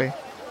 exactly.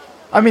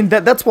 I mean,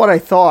 that's what I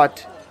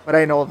thought, but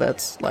I know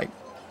that's,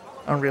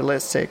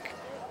 unrealistic.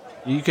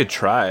 You could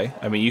try.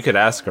 I mean, you could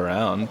ask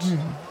around.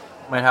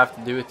 Might have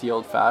to do it the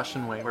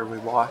old-fashioned way where we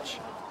watch.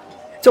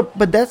 So,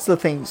 but that's the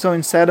thing. So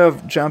instead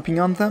of jumping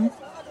on them,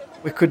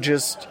 we could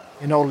just,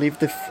 leave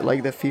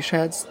the fish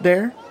heads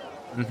there.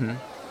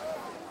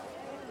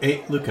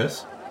 Hey,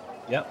 Lucas.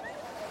 Yep.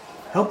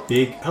 How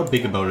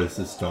big about is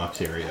this docks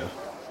area?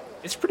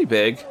 It's pretty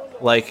big.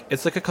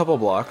 It's a couple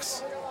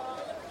blocks.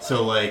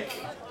 So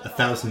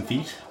 1,000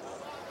 feet?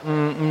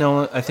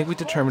 No, I think we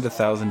determined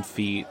 1,000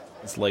 feet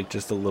is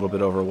just a little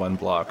bit over 1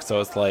 block.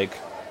 So it's I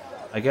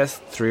guess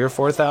 3,000 or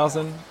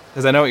 4,000.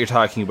 Because I know what you're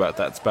talking about,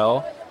 that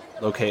spell.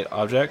 locate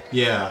object.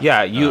 Yeah.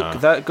 Yeah,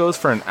 that goes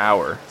for an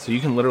hour, so you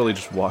can literally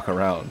just walk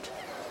around.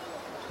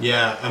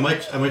 Yeah, I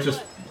might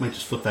just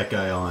flip that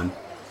guy on.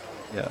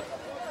 Yeah.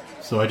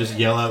 So I just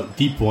yell out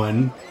 "Deep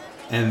One,"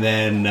 and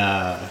then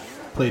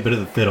play a bit of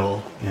the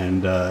fiddle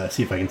and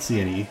see if I can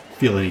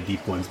feel any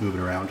deep ones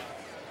moving around.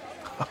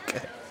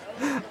 Okay.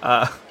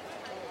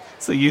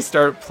 So you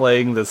start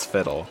playing this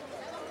fiddle,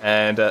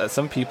 and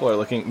some people are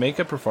looking. Make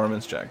a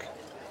performance check.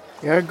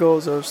 Here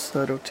goes our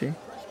subtlety.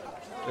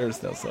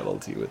 There's no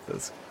subtlety with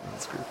this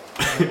group.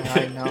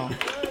 I know.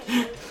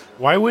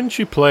 Why wouldn't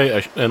you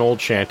play an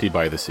old shanty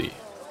by the sea?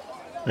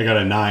 I got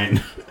a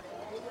 9.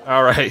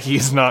 All right,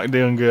 he's not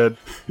doing good.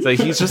 So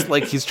he's just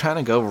like, he's trying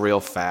to go real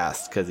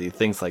fast because he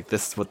thinks like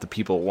this is what the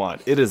people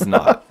want. It is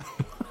not.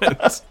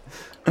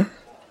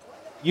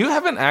 You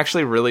haven't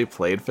actually really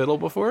played fiddle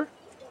before?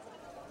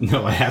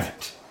 No, I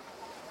haven't.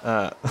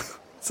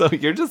 So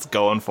you're just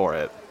going for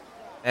it.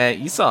 And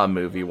you saw a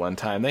movie one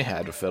time, they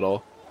had a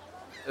fiddle.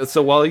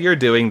 So while you're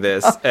doing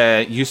this,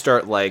 you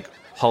start like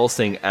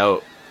pulsing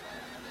out.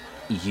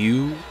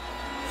 You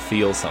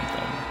feel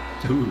something.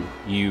 Ooh.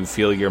 You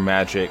feel your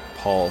magic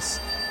pulse.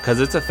 Because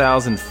it's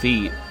 1,000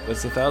 feet.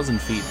 It's 1,000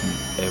 feet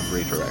in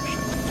every direction.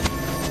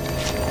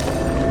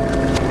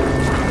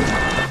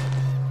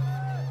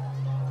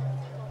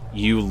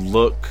 You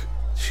look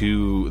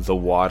to the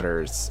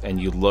waters and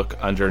you look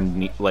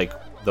underneath, like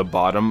the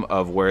bottom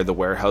of where the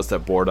warehouse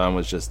that Bordon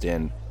was just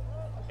in,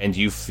 and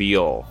you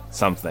feel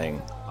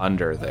something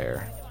under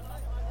there.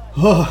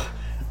 Oh,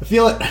 I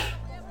feel it.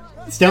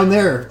 It's down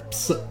there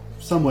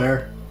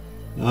somewhere.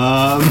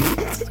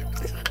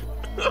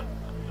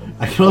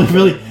 I can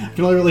only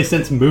really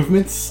sense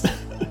movements.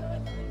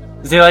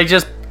 Does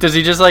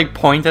he just like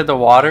point at the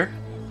water?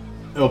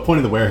 Oh, point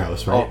at the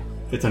warehouse, right? Oh.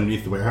 It's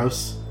underneath the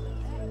warehouse.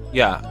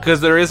 Yeah, because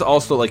there is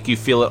also like you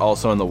feel it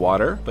also in the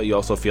water, but you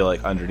also feel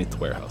like underneath the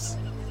warehouse.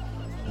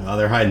 Oh,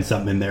 they're hiding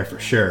something in there for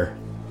sure.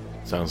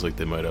 Sounds like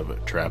they might have a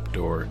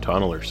trapdoor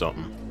tunnel or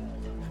something.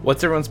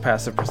 What's everyone's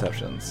passive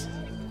perceptions?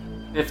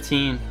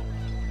 15.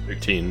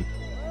 13.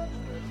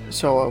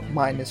 So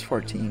mine is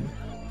 14.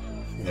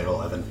 You got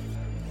 11.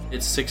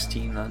 It's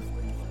 16 then.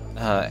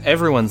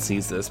 Everyone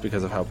sees this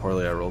because of how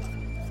poorly I rolled.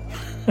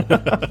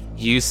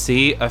 You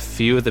see a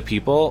few of the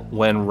people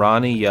when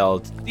Ronnie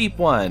yelled, "Deep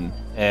One!"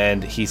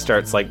 and he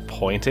starts like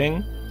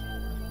pointing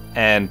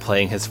and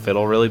playing his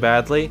fiddle really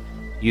badly.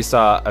 You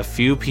saw a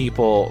few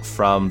people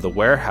from the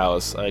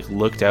warehouse like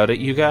looked out at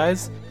you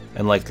guys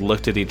and like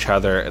looked at each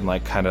other and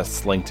like kind of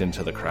slinked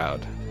into the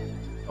crowd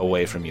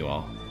away from you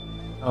all.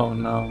 Oh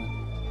no.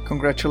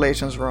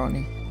 Congratulations,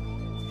 Ronnie.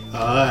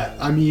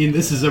 I mean,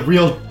 this is a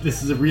real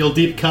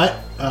deep cut.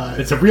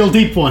 It's a real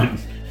deep one.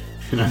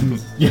 And I'm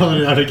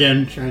yelling it out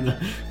again, trying to...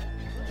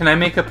 Can I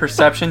make a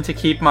perception to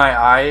keep my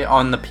eye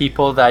on the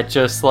people that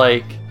just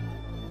like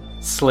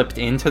slipped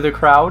into the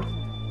crowd?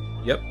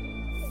 Yep.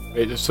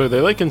 Wait, so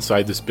they're like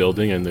inside this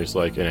building and there's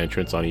like an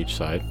entrance on each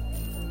side?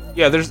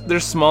 Yeah,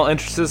 there's small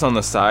entrances on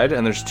the side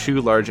and there's 2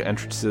 large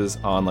entrances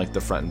on like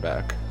the front and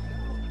back.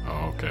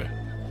 Oh, okay.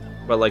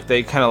 But like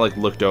they kind of like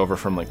looked over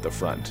from like the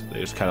front. They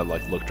just kind of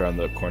like looked around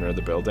the corner of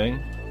the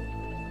building,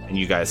 and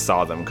you guys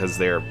saw them because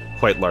they're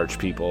quite large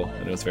people,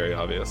 and it was very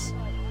obvious.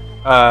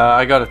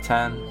 I got a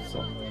 10.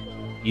 So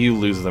You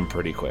lose them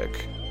pretty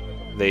quick.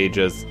 They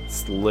just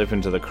slip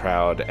into the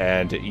crowd,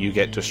 and you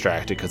get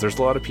distracted because there's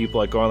a lot of people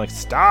like going like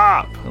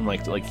 "Stop!" and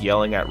like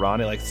yelling at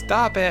Ronnie like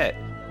 "Stop it!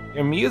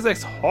 Your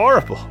music's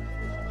horrible!"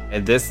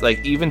 And this,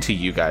 like, even to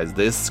you guys,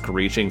 this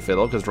screeching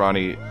fiddle, because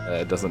Ronnie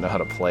doesn't know how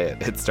to play it,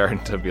 it's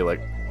starting to be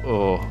like,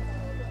 oh.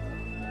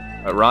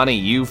 Ronnie,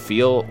 you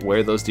feel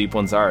where those deep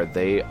ones are.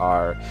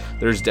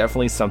 There's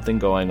definitely something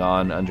going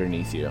on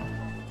underneath you.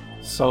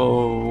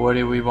 So what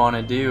do we want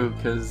to do?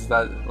 Because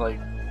that, like,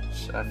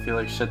 I feel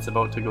like shit's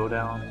about to go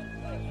down.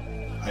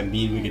 I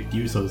mean, we could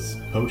use those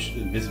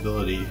potion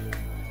invisibility.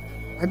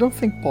 I don't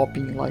think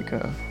popping like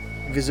a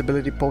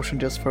invisibility potion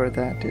just for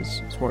that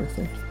is worth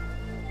it.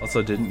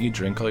 Also, didn't you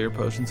drink all your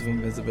potions of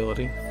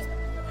invisibility?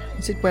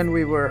 Is it when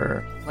we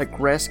were like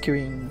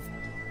rescuing?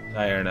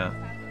 Diurna.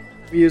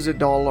 We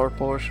used all our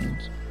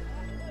potions.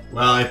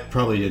 Well, I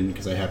probably didn't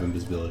because I have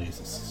invisibility as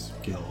a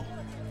skill.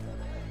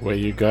 Well,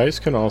 you guys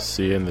can all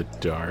see in the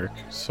dark,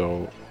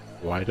 so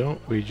why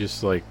don't we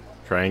just like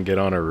try and get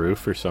on a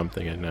roof or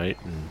something at night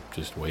and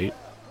just wait?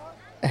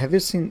 Have you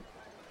seen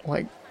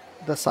like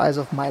the size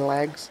of my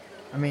legs?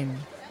 I mean,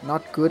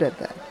 not good at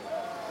that.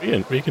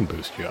 We can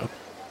boost you up.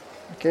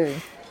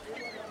 Okay.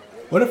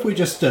 What if we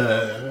just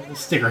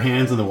stick our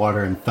hands in the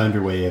water and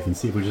thunderwave and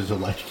see if we just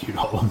electrocute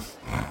all of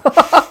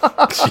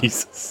them?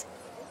 Jesus.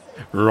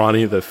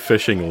 Ronnie the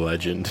fishing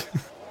legend.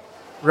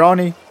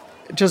 Ronnie,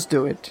 just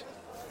do it.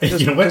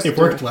 You know what? It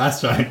worked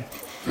last time.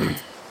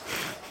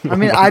 I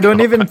mean, I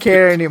don't even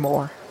care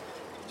anymore.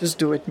 Just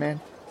do it,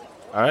 man.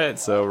 Alright,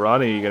 so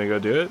Ronnie, you gonna go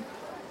do it?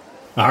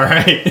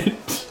 Alright.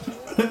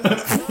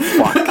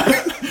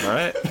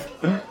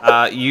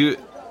 Alright.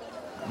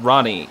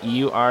 Ronnie,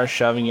 you are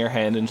shoving your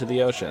hand into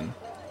the ocean.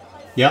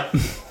 Yep,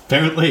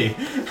 apparently.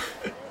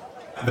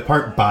 The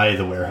part by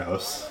the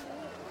warehouse.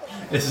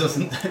 It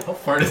doesn't. How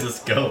far does this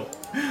go?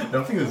 I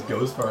don't think this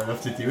goes far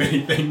enough to do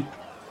anything.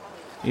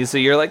 So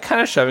you're like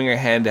kind of shoving your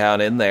hand down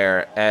in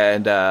there,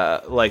 and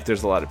like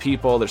there's a lot of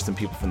people. There's some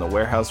people from the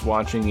warehouse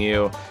watching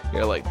you.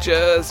 You're like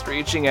just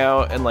reaching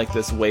out, and like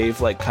this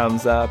wave like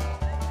comes up.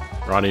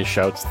 Ronnie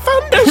shouts,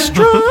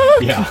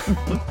 "Thunderstruck!" Yeah.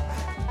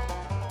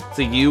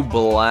 So you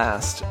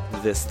blast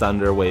this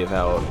thunder wave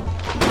out.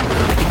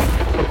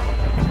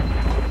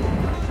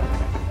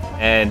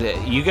 And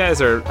you guys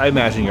are, I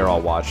imagine you're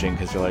all watching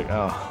because you're like,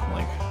 oh,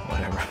 like,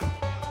 whatever.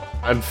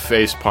 I'm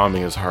face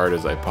palming as hard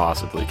as I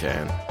possibly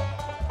can.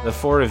 The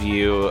four of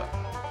you,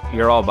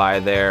 you're all by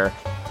there,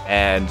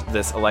 and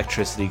this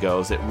electricity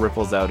goes, it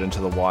ripples out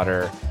into the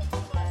water.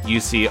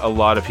 You see a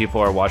lot of people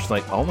are watching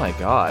like, oh my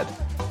god.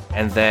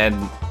 And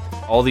then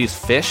all these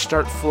fish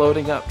start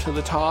floating up to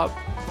the top.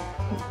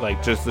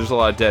 Like, just, there's a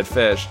lot of dead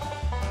fish.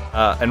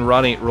 And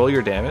Ronnie, roll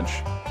your damage.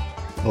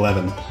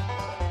 11.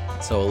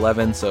 So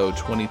 11, so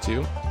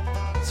 22.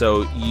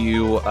 So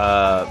you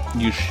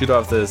shoot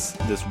off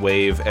this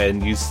wave,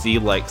 and you see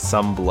like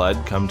some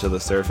blood come to the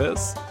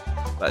surface,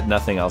 but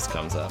nothing else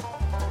comes up.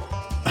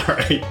 All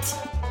right.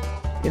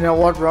 You know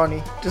what,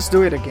 Ronnie? Just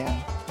do it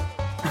again.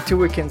 Until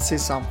we can see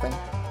something.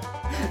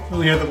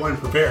 Only had the one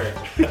prepared.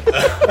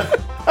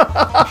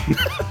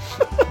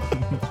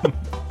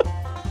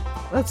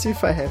 Let's see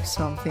if I have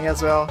something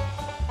as well.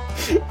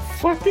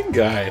 Fucking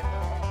guy.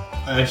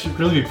 I should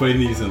really be putting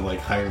these in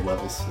like higher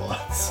level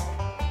slots.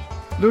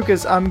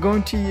 Lucas, I'm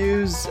going to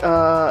use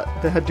the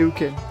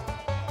Hadouken.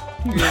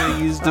 You're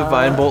gonna use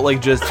Divine Bolt like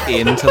just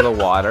into the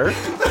water?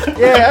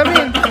 Yeah,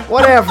 I mean,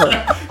 whatever.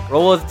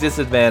 Roll with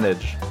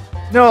disadvantage.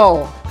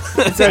 No.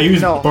 I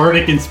use no.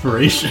 Bardic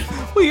Inspiration.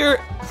 Well,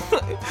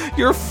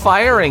 you're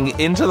firing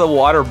into the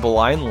water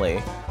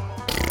blindly.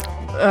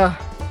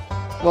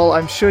 Well,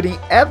 I'm shooting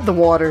at the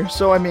water,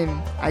 so I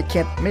mean, I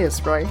can't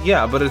miss, right?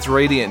 Yeah, but it's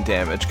radiant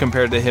damage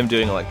compared to him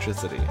doing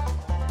electricity.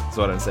 That's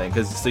what I'm saying.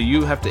 So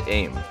you have to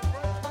aim.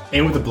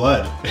 Aim with the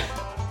blood.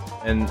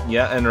 And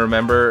yeah, and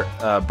remember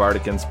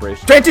Bardic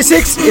Inspiration.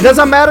 26! It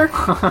doesn't matter!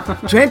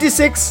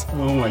 26!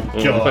 Oh my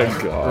god. Oh my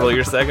god. Roll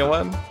your second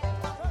one.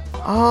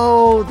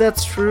 Oh,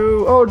 that's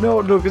true. Oh no,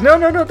 Lucas. No,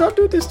 don't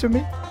do this to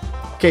me.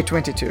 Okay,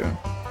 22.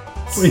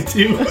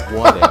 22.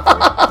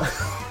 Whatever.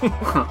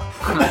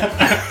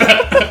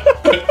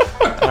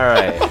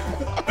 Alright.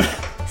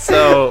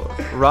 So,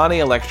 Ronnie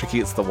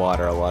electrocutes the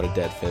water, a lot of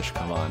dead fish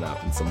come on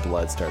up, and some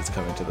blood starts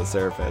coming to the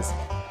surface.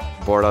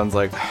 Bordon's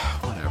like,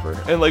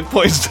 whatever, and like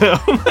points down,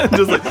 and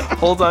just like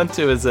holds on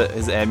to his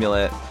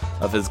amulet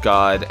of his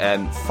god,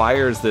 and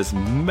fires this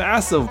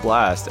massive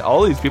blast.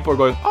 All these people are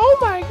going, oh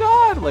my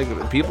god!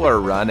 Like, people are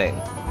running.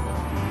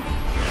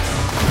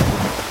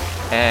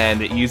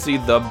 And you see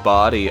the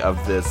body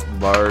of this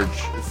large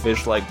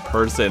fish-like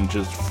person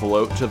just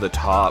float to the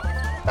top.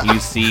 You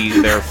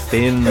see their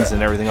fins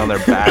and everything on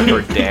their back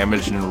are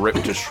damaged and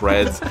ripped to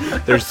shreds.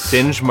 There's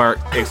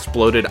singe-marked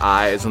exploded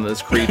eyes on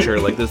this creature,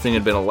 like this thing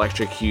had been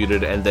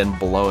electrocuted and then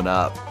blown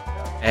up.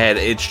 And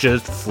it's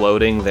just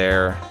floating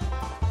there.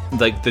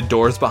 Like, the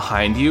doors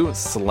behind you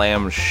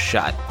slam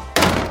shut.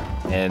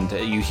 And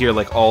you hear,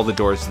 like, all the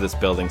doors to this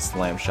building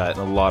slam shut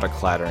and a lot of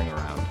clattering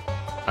around.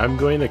 I'm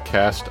going to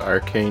cast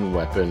Arcane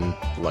Weapon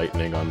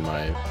Lightning on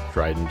my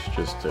trident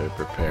just to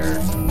prepare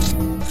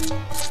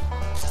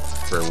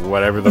for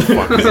whatever the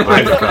fuck is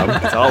going to come.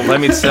 So let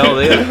me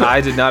tell you,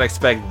 I did not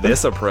expect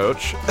this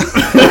approach.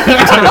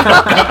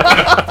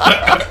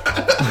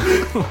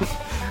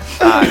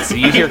 So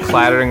you hear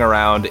clattering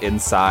around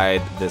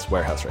inside this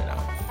warehouse right now.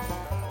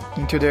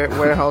 Into the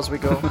warehouse we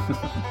go.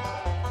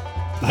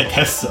 I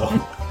guess so.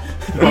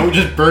 Why don't we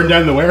just burn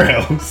down the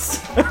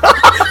warehouse?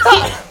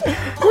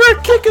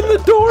 We're kicking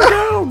the door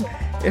down!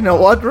 You know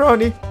what,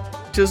 Ronnie?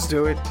 Just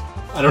do it.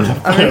 I don't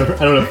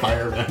have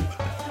firemen.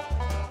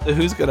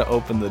 Who's gonna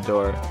open the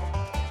door?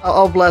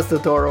 I'll blast the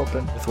door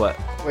open With what?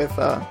 with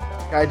a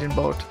guiding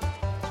bolt.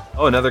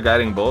 Oh, another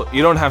guiding bolt?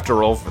 You don't have to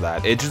roll for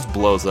that. It just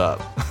blows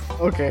up.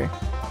 Okay.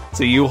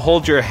 So you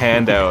hold your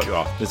hand out.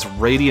 God. This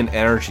radiant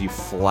energy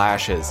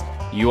flashes.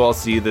 You all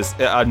see this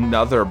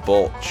another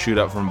bolt shoot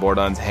up from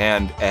Bordon's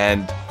hand,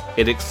 and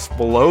it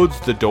explodes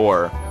the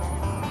door.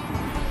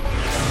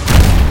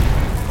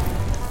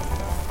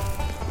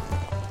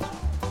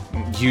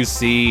 You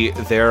see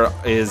there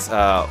is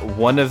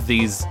one of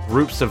these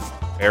groups of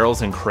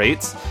barrels and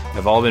crates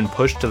have all been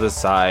pushed to the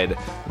side.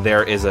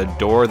 There is a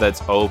door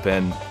that's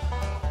open.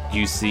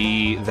 You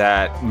see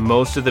that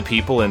most of the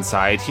people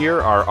inside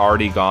here are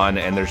already gone,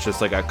 and there's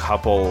just like a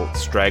couple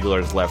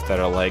stragglers left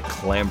that are like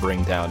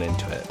clambering down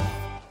into it.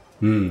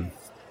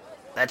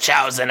 The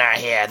Chosen are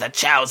here. The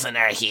Chosen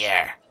are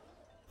here.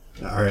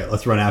 Alright,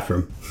 let's run after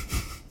him.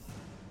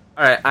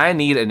 Alright, I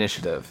need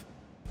initiative.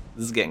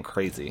 This is getting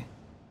crazy.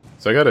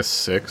 So I got a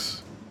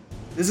 6.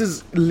 This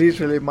is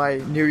literally my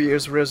New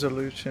Year's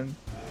resolution.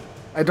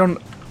 I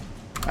don't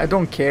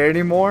care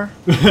anymore.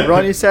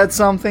 Ronnie said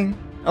something.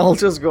 I'll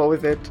just go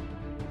with it.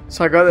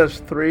 So I got a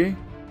 3.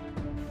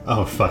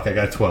 Oh fuck, I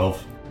got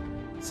 12.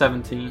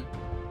 17.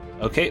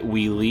 Okay,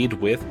 we lead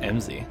with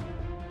MZ.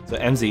 So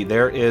MZ,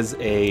 there is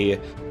a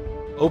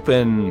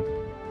open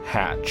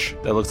hatch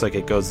that looks like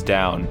it goes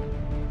down,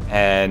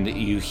 and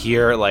you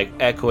hear like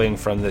echoing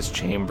from this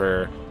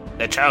chamber,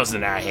 "The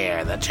chosen are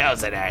here, the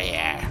chosen are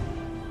here."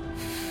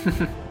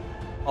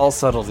 All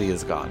subtlety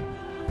is gone.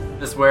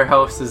 This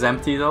warehouse is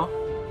empty though?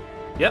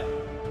 Yep.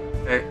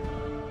 Okay.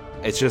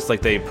 It's just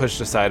like they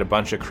pushed aside a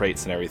bunch of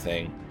crates and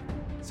everything.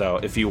 So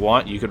if you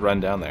want, you could run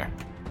down there.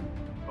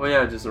 Oh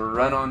yeah, just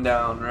run on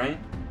down, right?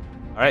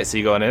 Alright, so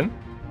you going in?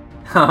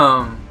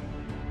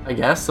 I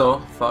guess so.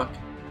 Fuck.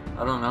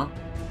 I don't know.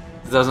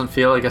 It doesn't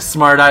feel like a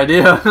smart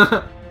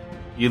idea.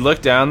 You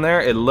look down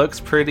there, it looks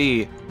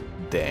pretty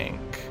dank.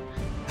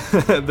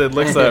 It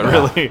looks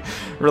really,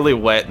 really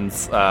wet and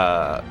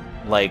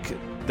like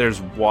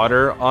there's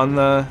water on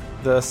the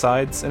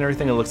sides and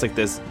everything. It looks like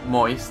this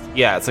Moist.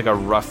 Yeah, it's like a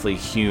roughly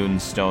hewn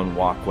stone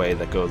walkway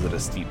that goes at a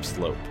steep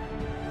slope.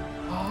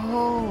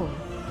 Oh,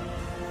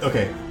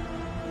 Okay.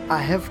 I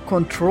have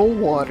control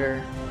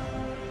water.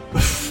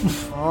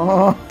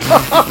 Oh.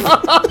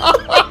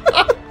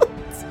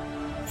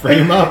 Bring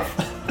him up.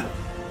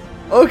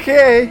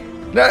 Okay.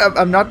 No,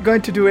 I'm not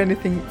going to do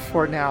anything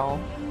for now.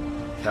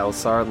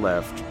 Kelsar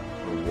left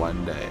for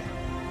one day.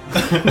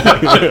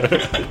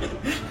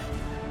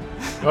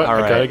 Well, All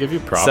I right. gotta give you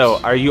props. So,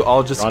 are you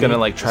all just Ronnie, gonna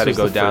like try to this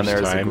was go the down first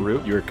there as a time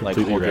group? You were Like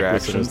completely hold your right.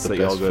 This actions was so the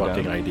that you all best go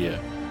fucking down.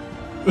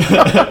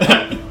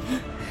 idea.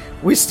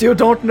 We still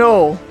don't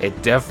know.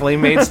 It definitely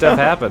made stuff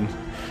happen.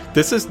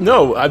 This is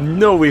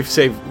no. We've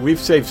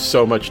saved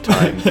so much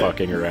time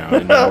fucking around,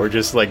 and now we're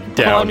just like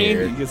down Well, I mean,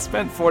 here. you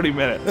spent 40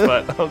 minutes,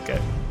 but okay.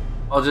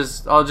 I'll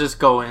just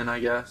go in, I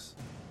guess.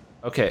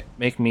 Okay,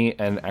 make me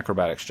an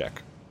acrobatics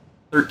check.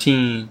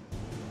 13.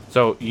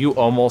 So you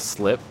almost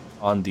slip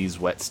on these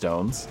wet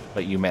stones,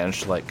 but you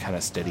manage to like kind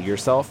of steady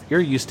yourself.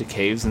 You're used to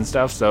caves and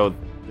stuff, so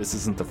this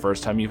isn't the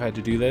first time you've had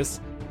to do this,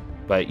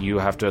 but you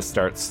have to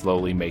start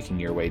slowly making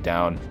your way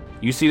down.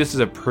 You see this is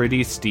a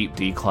pretty steep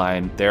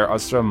decline. There are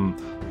some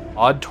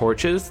odd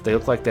torches. They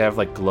look like they have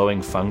like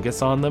glowing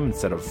fungus on them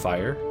instead of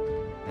fire,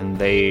 and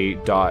they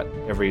dot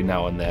every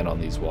now and then on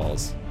these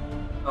walls.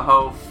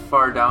 How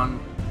far down?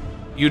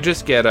 You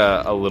just get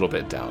a little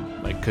bit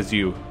down, like because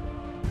you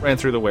ran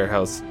through the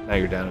warehouse. Now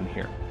you're down in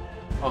here.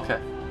 Okay.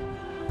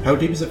 How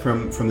deep is it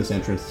from this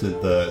entrance to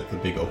the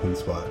big open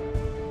spot?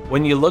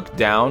 When you look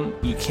down,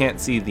 you can't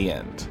see the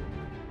end.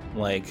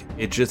 Like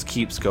it just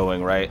keeps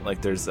going, right?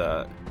 Like there's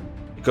it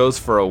goes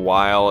for a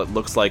while. It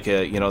looks like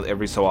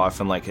every so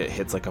often like it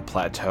hits like a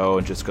plateau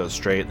and just goes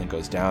straight and then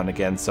goes down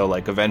again. So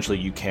like eventually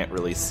you can't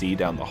really see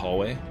down the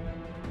hallway.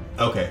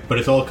 Okay, but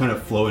it's all kind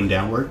of flowing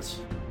downwards?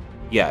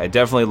 Yeah, it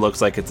definitely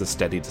looks like it's a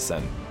steady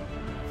descent.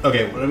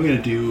 Okay, what I'm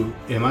gonna do,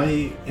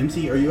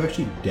 MC, are you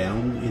actually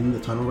down in the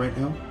tunnel right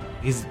now?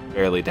 He's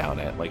barely down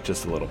it, like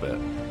just a little bit.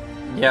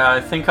 Yeah,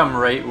 I think I'm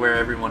right where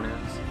everyone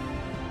is.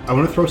 I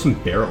want to throw some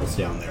barrels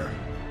down there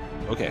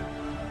Okay.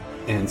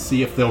 and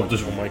see if they'll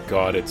just... Oh my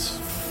god, it's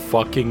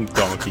fucking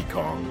Donkey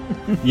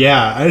Kong.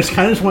 Yeah, I just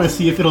kind of want to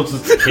see if it'll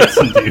just hit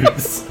some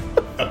dudes.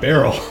 A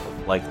barrel.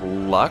 Like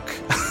luck?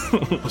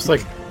 It's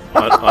like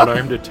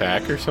unarmed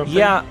attack or something.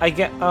 Yeah, I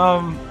get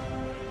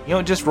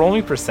just roll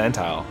me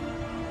percentile.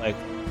 Like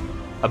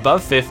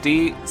above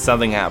 50,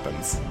 something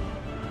happens.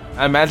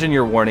 I imagine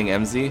you're warning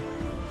MZ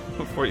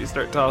before you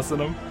start tossing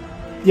them.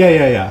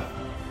 Yeah.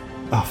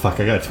 Oh, fuck,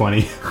 I got a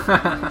 20.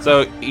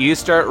 So you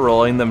start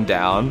rolling them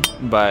down,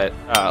 but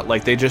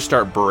like they just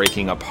start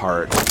breaking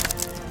apart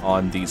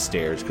on these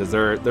stairs because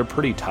they're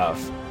pretty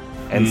tough.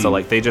 And so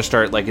like they just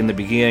start like in the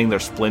beginning they're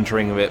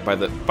splintering a bit.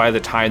 By the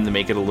time they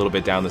make it a little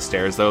bit down the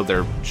stairs though,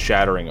 they're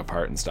shattering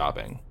apart and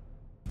stopping.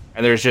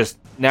 And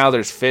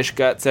there's fish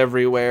guts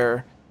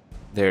everywhere.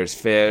 There's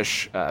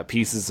fish,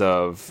 pieces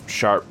of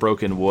sharp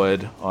broken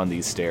wood on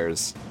these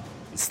stairs.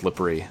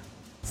 Slippery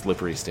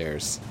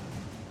stairs.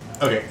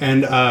 Okay,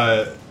 and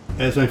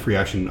as my free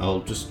action, I'll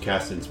just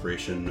cast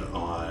Inspiration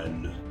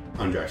on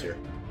Draxir.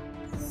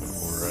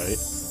 Alright.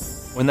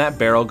 When that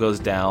barrel goes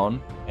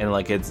down and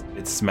like it's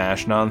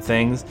smashing on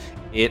things,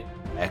 it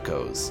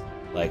echoes.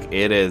 Like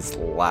it is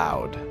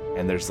loud.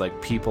 And there's like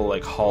people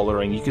like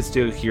hollering. You can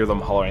still hear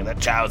them hollering, "The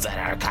chosen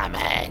are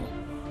coming."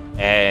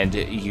 And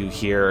you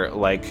hear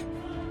like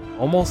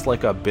almost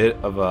like a bit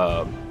of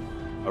a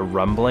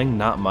rumbling,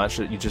 not much,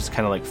 that you just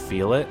kind of like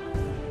feel it.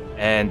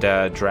 And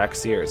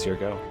Draxir, it's your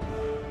go.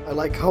 I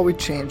like how we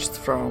changed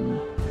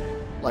from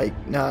like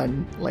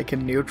a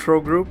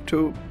neutral group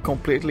to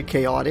completely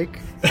chaotic.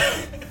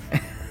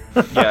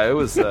 Yeah, it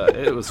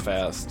was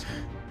fast.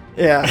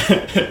 Yeah.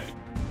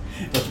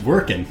 It's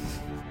working.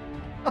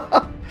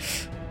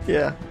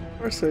 Yeah.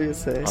 Or so you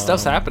say.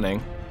 Stuff's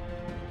happening.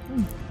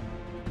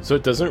 So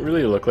it doesn't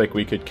really look like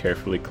we could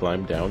carefully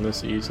climb down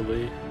this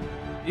easily.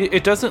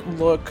 It doesn't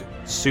look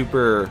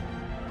super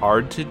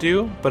hard to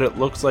do, but it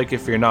looks like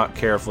if you're not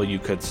careful, you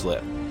could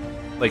slip.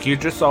 Like, you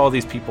just saw all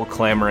these people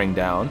clambering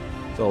down,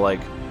 so, like,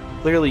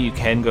 clearly you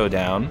can go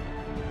down,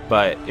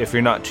 but if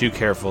you're not too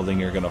careful, then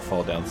you're gonna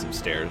fall down some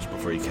stairs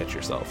before you catch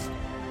yourself.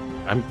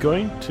 I'm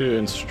going to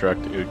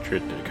instruct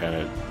Uhtred to kind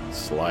of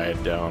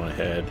slide down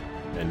ahead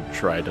and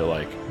try to,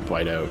 like,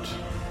 bite out.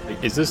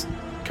 Like, is this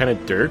kind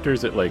of dirt, or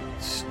is it like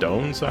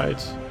stone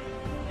sides?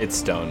 It's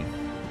stone.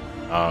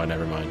 Oh,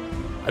 never mind.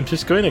 I'm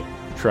just going to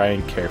try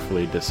and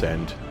carefully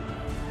descend.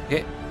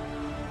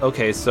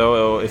 Okay,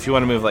 so if you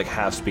want to move like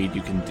half speed,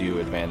 you can do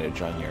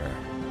advantage on your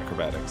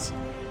acrobatics.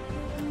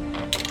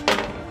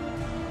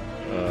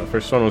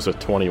 First one was a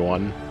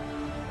 21,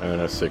 and then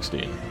a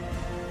 16.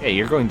 Yeah,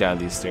 you're going down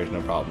these stairs,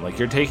 no problem. Like,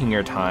 you're taking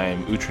your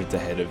time. Uhtred's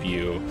ahead of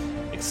you,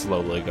 like,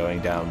 slowly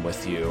going down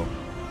with you.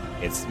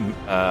 Its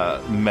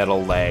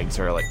metal legs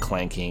are, like,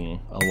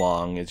 clanking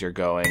along as you're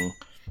going.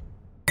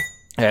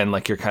 And,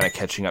 like, you're kind of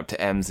catching up to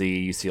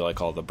MZ. You see,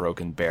 like, all the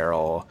broken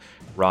barrel.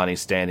 Ronnie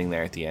standing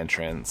there at the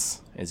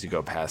entrance as you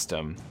go past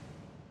him.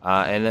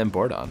 And then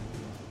Bordon.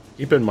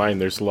 Keep in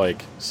mind, there's,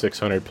 like,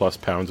 600 plus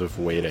pounds of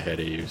weight ahead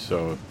of you,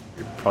 so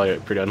you're probably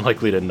pretty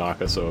unlikely to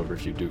knock us over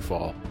if you do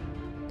fall.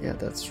 Yeah,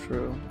 that's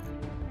true.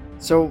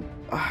 So,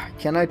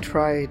 can I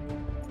try,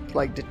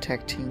 like,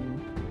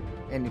 detecting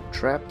any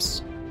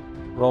traps?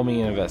 Roll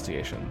me an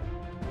investigation.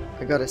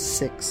 I got a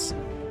 6.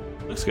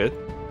 Looks good.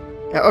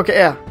 Yeah, okay,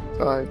 yeah.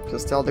 So I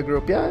just tell the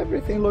group, yeah,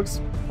 everything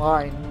looks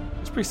fine.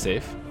 It's pretty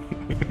safe.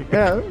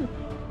 Yeah, you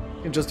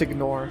can just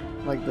ignore,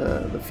 like,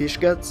 the fish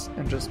guts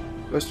and just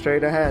go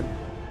straight ahead.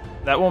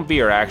 That won't be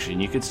your action.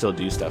 You could still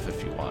do stuff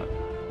if you want.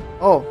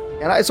 Oh,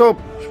 and so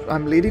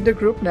I'm leading the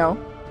group now.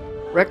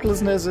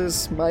 Recklessness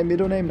is my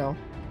middle name now.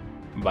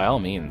 By all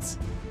means.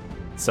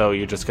 So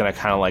you're just going to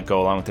kind of like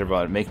go along with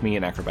everyone. Make me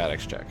an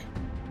acrobatics check.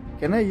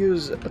 Can I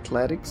use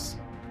athletics?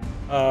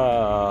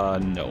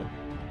 No.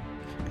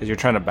 Because you're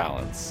trying to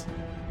balance.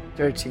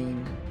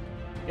 13.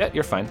 Yeah,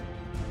 you're fine.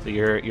 So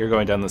you're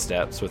going down the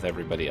steps with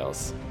everybody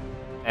else.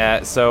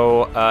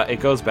 So it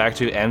goes back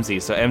to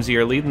MZ. So MZ,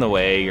 you're leading the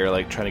way. You're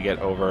like trying to get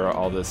over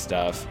all this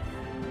stuff.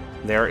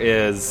 There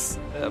is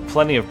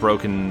plenty of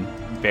broken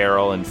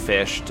barrel and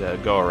fish to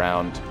go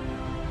around.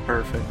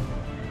 Perfect.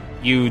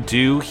 You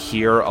do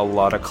hear a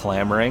lot of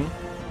clamoring.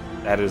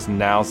 That is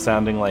now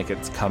sounding like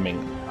it's coming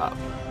up.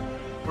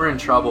 We're in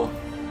trouble.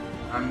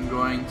 I'm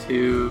going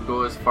to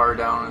go as far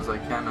down as I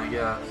can, I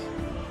guess.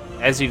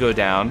 As you go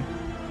down,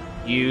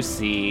 you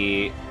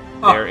see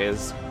there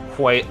is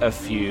quite a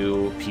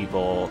few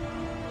people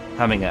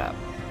coming up.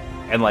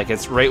 And like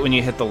it's right when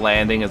you hit the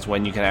landing is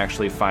when you can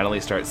actually finally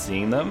start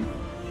seeing them.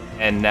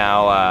 And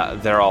now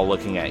they're all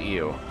looking at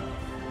you.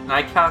 Can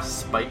I cast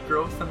spike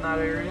growth in that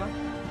area?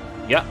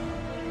 Yeah.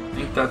 I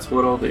think that's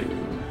what I'll do.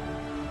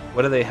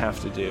 What do they have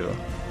to do?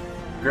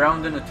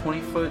 Ground in a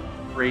 20-foot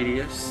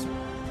radius.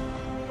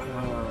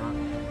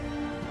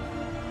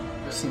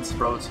 Distance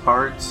sprouts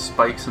hard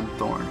spikes and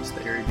thorns.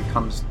 The area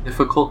becomes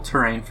difficult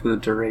terrain for the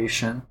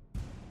duration.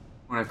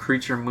 When a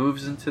creature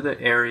moves into the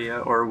area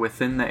or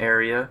within the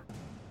area,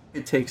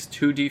 it takes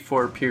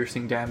 2d4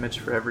 piercing damage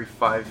for every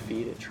 5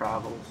 feet it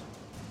travels.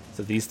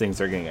 So these things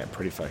are going to get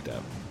pretty fucked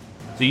up.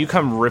 So you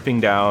come ripping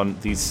down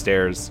these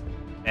stairs,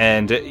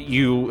 and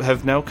you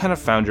have now kind of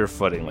found your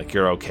footing. Like,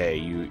 you're okay.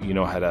 You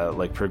know how to,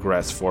 like,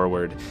 progress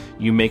forward.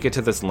 You make it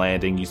to this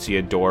landing. You see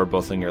a door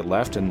both on your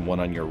left and one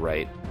on your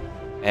right.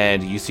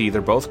 And you see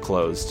they're both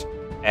closed.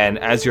 And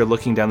as you're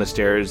looking down the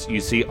stairs, you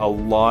see a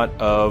lot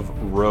of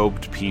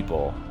robed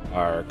people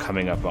are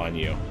coming up on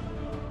you.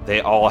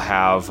 They all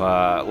have,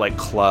 like,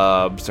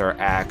 clubs or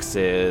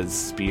axes,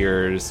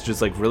 spears,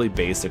 just, like, really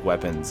basic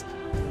weapons.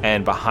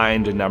 And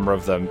behind a number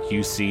of them,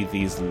 you see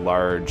these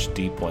large,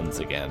 deep ones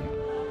again.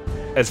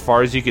 As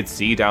far as you could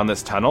see down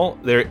this tunnel,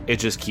 it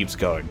just keeps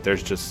going.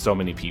 There's just so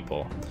many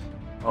people.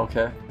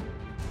 Okay.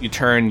 You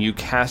turn, you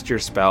cast your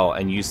spell,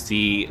 and you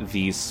see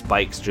these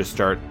spikes just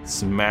start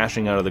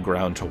smashing out of the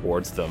ground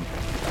towards them.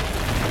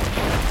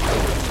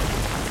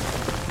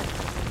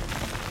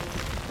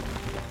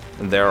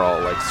 And they're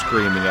all like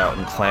screaming out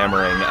and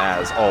clamoring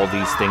as all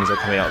these things are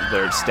coming out.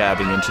 They're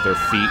stabbing into their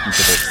feet,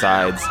 into their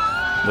sides.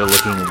 They're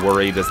looking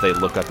worried as they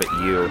look up at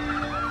you.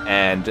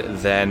 And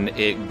then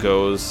it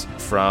goes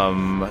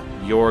from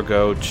your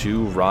go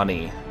to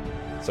Ronnie.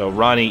 So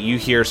Ronnie, you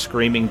hear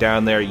screaming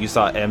down there. You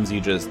saw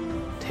MZ just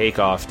take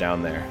off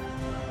down there.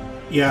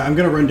 Yeah, I'm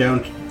gonna run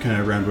down kind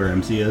of around where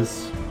MZ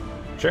is.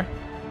 Sure.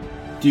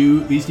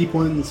 Do these deep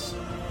ones,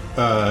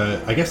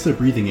 I guess they're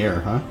breathing air,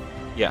 huh?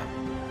 Yeah.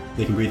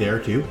 They can breathe air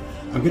too.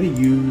 I'm gonna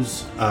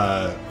use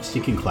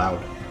Stinking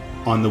Cloud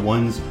on the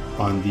ones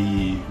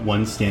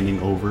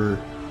standing over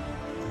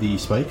the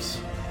spikes.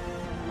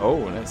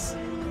 Oh, nice.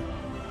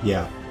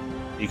 Yeah.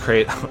 You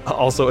create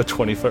also a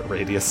 20-foot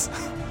radius.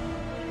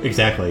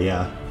 Exactly,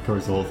 yeah.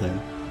 Covers the whole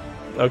thing.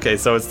 Okay,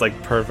 so it's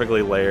like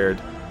perfectly layered.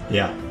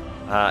 Yeah.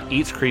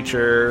 Each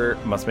creature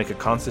must make a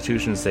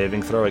Constitution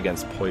saving throw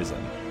against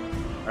poison.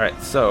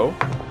 Alright, so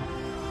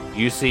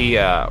you see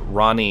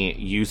Ronnie,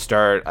 you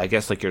start, I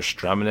guess like you're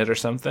strumming it or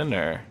something,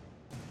 or?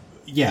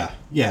 Yeah,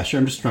 sure,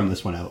 I'm just strumming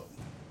this one out.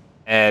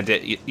 And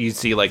you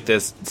see like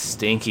this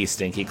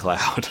stinky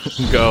cloud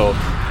go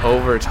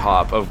over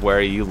top of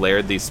where you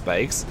layered these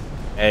spikes,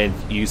 and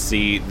you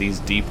see these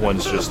deep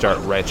ones just start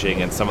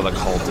retching, and some of the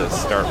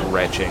cultists start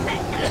retching.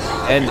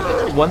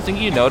 And one thing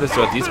you notice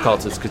about these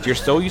cultists, because you're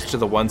so used to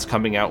the ones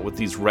coming out with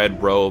these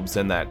red robes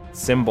and that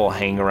symbol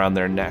hanging around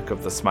their neck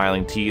of the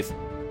smiling teeth,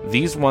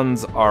 These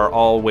ones are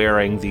all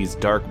wearing these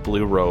dark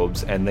blue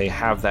robes, and they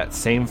have that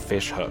same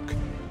fish hook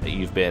that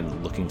you've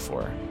been looking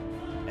for.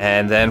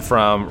 And then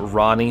from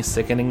Ronnie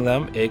sickening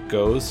them, it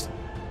goes...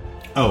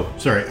 Oh,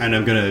 sorry, and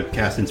I'm going to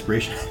cast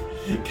Inspiration.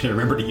 Can I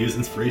remember to use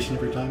Inspiration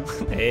every time?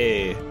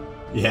 Hey.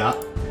 Yeah.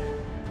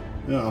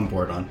 Oh, I'm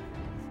bored on.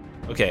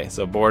 Okay,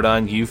 so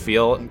Bordon, you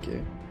feel Thank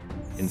you.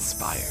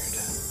 inspired.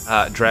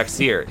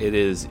 Draxir, it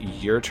is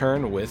your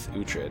turn with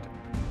Uhtred.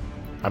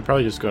 I'm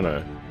probably just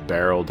gonna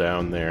barrel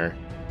down there,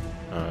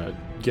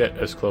 get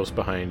as close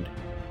behind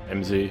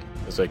MZ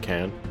as I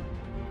can,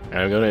 and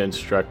I'm gonna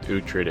instruct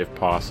Uhtred, if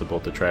possible,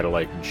 to try to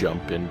like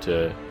jump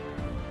into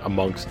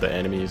amongst the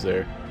enemies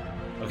there.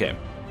 Okay.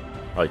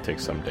 Probably take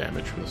some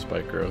damage from the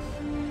spike growth.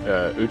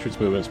 Uhtred's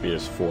movement speed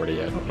is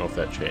 40. I don't know if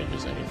that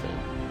changes anything.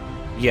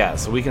 Yeah,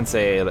 so we can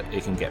say that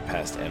it can get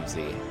past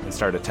MZ and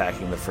start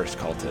attacking the first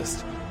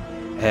cultist.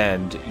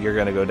 And you're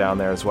going to go down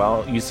there as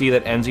well. You see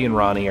that MZ and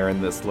Ronnie are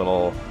in this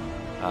little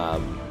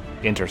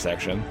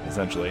intersection,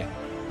 essentially.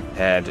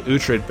 And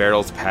Uhtred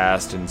barrels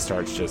past and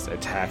starts just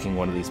attacking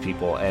one of these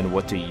people. And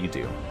what do you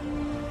do?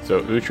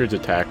 So Uhtred's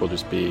attack will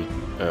just be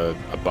a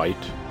bite.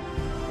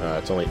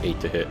 It's only 8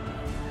 to hit.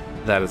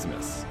 That is a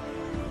miss.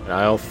 And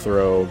I'll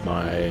throw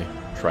my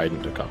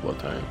trident a couple of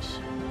times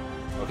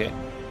Okay.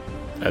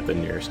 at the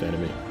nearest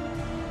enemy.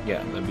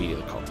 Yeah, that'd be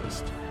the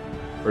cultist.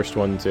 First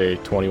one's a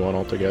 21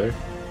 altogether.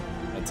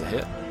 That's a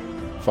hit.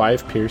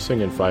 5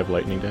 piercing and 5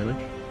 lightning damage.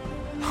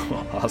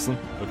 Awesome.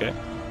 Okay.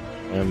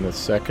 And the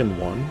second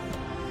one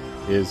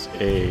is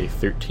a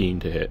 13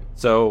 to hit.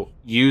 So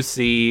you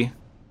see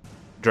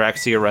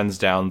Draxia runs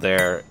down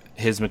there.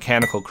 His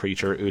mechanical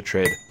creature,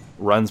 Uhtred,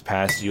 runs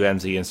past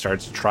UMZ and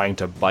starts trying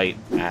to bite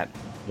at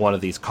one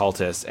of these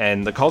cultists.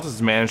 And the cultist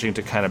is managing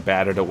to kind of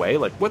bat it away.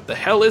 Like, what the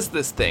hell is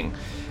this thing?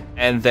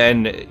 And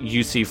then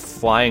you see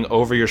flying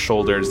over your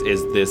shoulders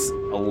is this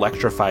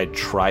electrified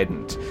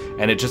trident.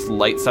 And it just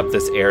lights up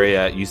this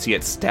area. You see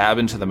it stab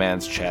into the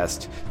man's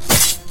chest.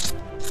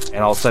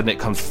 And all of a sudden it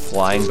comes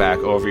flying back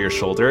over your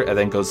shoulder and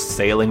then goes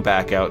sailing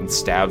back out and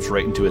stabs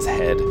right into his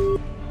head. And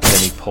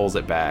then he pulls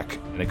it back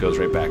and it goes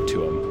right back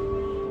to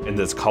him. And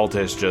this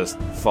cultist just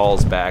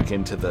falls back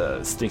into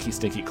the stinky,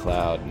 stinky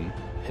cloud and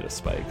hit of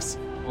spikes.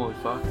 Holy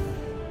fuck.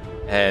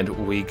 And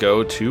we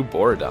go to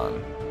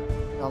Borodon.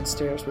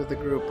 Downstairs with the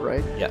group,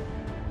 right? Yeah.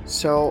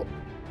 So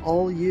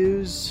I'll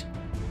use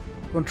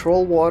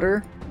control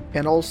water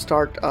and I'll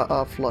start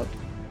a flood.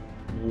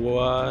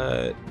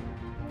 What?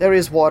 There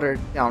is water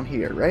down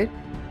here, right?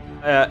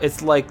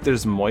 It's like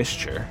there's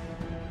moisture.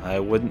 I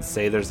wouldn't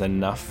say there's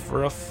enough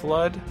for a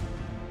flood.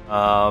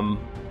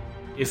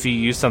 If you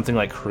use something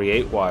like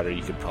create water,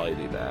 you could probably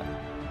do that.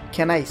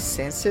 Can I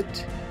sense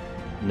it?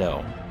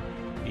 No.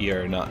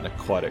 You're not an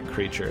aquatic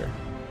creature.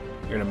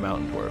 You're a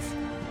mountain dwarf.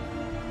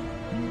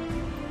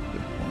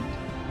 Good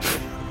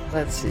point.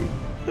 Let's see.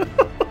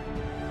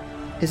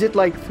 Is it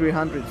like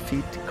 300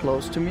 feet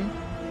close to me?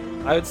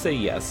 I would say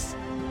yes.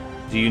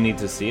 Do you need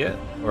to see it?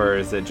 Or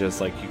is it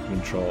just like you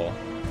control?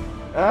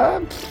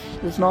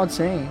 It's not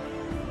saying.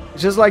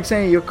 It's just like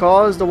saying you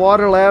cause the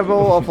water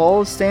level of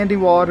all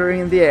standing water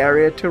in the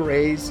area to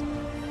raise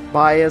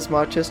by as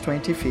much as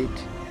 20 feet.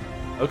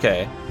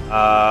 Okay.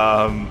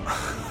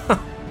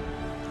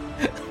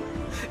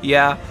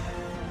 Yeah.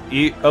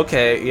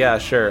 Okay, yeah,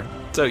 sure.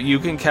 So you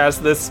can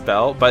cast this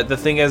spell, but the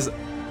thing is...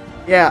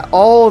 Yeah,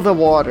 all the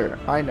water.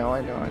 I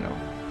know.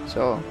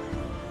 So...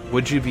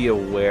 Would you be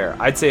aware?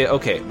 I'd say,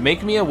 okay,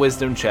 make me a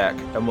wisdom check,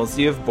 and we'll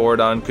see if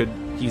Borodon could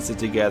piece it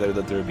together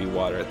that there would be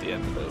water at the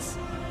end of this.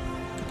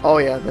 Oh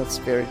yeah, that's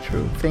very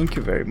true. Thank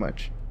you very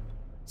much.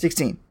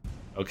 16.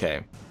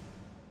 Okay.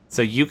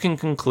 So you can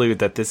conclude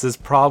that this is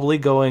probably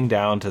going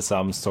down to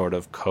some sort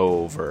of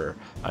cove or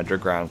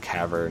underground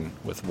cavern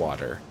with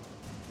water.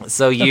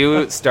 So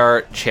you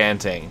start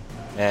chanting,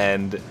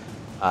 and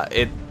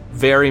it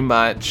very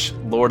much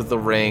Lord of the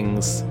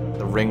Rings,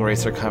 the ring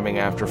racer coming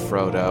after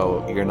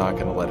Frodo, you're not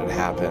going to let it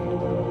happen.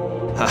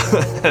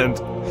 And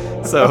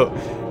so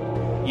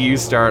you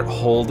start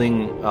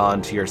holding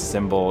on to your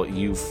symbol.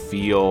 You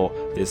feel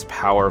this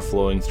power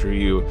flowing through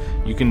you.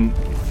 You can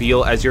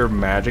feel as your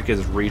magic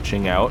is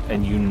reaching out,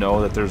 and you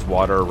know that there's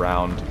water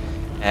around.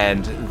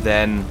 And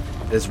then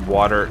this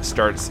water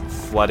starts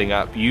flooding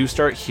up. You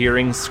start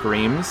hearing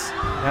screams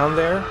down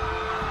there,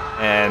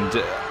 and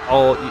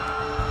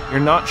you're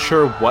not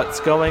sure what's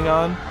going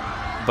on,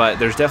 but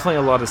there's definitely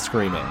a lot of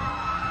screaming.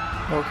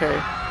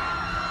 Okay.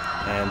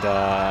 And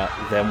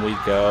then we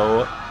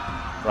go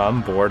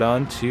from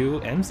Borodon to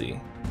MZ.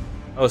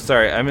 Oh,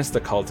 sorry, I missed the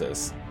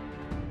cultist.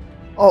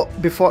 Oh,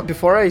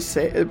 before I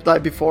say,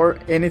 like before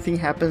anything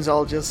happens,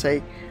 I'll just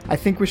say, I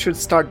think we should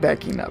start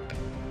backing up.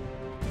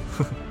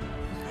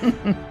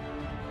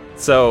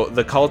 So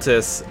the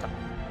cultists,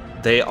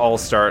 they all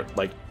start,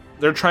 like,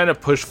 they're trying to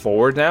push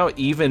forward now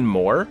even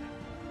more.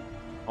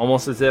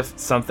 Almost as if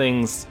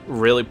something's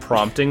really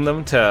prompting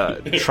them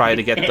to try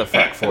to get the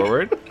fuck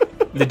forward.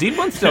 The deep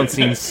ones don't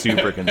seem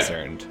super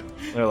concerned.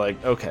 They're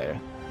like, okay,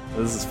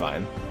 this is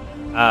fine.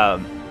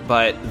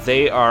 But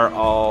they are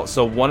all...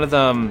 So one of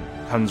them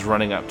comes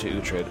running up to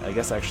Uhtred. I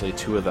guess actually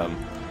 2 of them.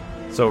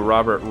 So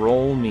Robert,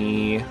 roll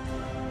me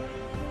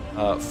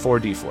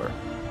 4d4.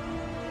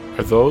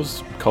 Are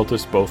those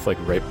cultists both like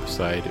right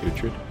beside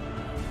Uhtred?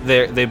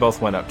 They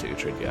both went up to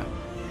Uhtred, yeah.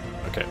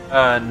 Okay.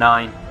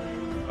 9.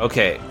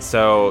 Okay,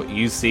 so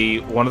you see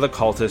one of the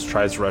cultists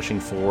tries rushing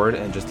forward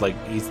and just like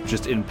he's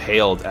just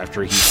impaled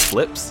after he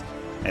slips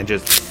and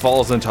just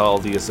falls into all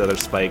these other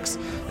spikes.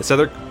 This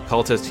other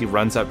cultist, he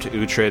runs up to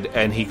Uhtred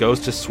and he goes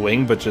to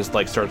swing but just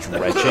like starts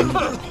retching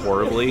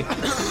horribly.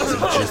 So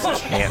he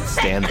just can't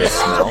stand the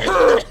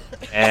smell.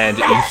 And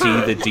you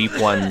see the deep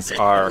ones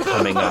are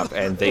coming up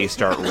and they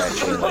start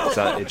retching.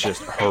 It's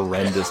just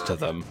horrendous to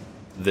them,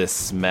 this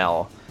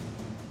smell.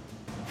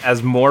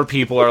 As more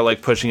people are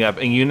like pushing up,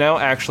 and you now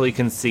actually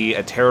can see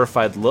a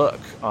terrified look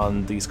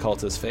on these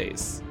cultists'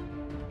 face.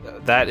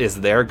 That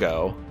is their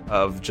go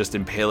of just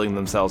impaling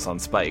themselves on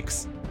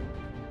spikes.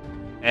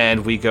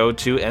 And we go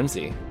to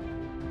MZ.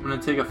 I'm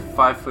gonna take a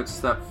 5-foot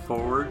step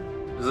forward,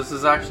 because this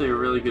is actually a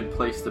really good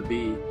place to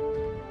be.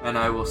 And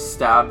I will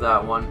stab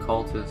that one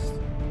cultist.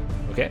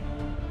 Okay.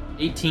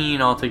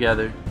 18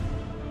 altogether.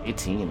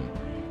 18.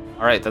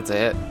 Alright, that's a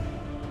hit.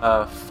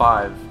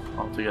 5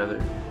 altogether.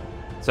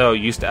 So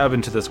you stab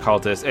into this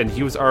cultist, and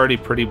he was already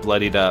pretty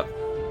bloodied up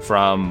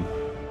from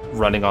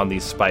running on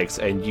these spikes,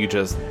 and you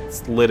just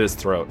slit his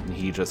throat, and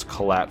he just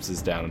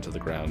collapses down into the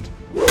ground.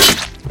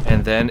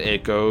 And then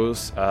it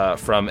goes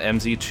from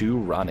MZ to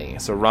Ronnie.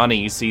 So Ronnie,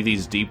 you see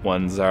these deep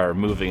ones are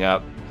moving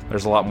up.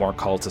 There's a lot more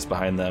cultists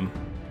behind them.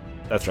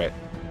 That's right.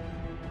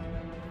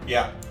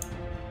 Yeah.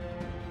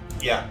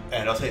 Yeah,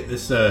 and I'll say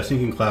this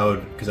sinking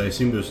cloud, because I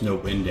assume there's no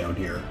wind down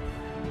here,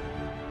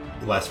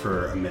 lasts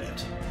for a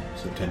minute,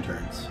 so 10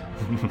 turns.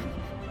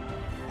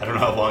 I don't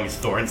know how long his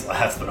thorns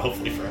last, but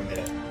hopefully for a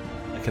minute.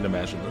 I can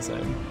imagine the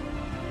same.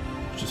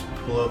 Just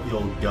pull out the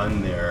old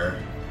gun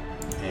there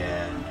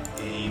and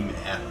aim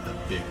at the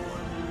big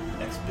one.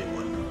 Next big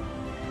one.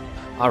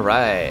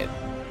 Alright.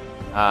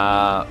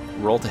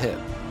 Roll to hit.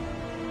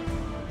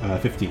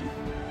 15.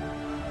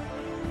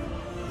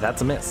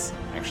 That's a miss,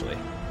 actually.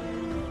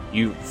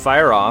 You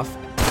fire off,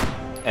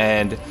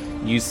 and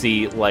you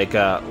see, like,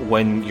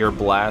 when your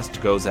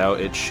blast goes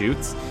out, it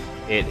shoots.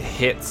 It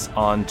hits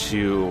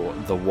onto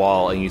the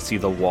wall, and you see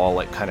the wall,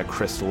 like, kind of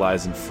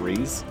crystallize and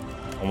freeze.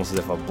 Almost as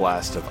if a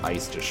blast of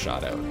ice just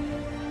shot out.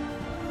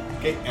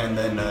 Okay, and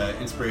then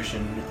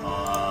inspiration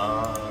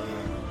on...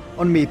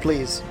 On me,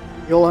 please.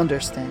 You'll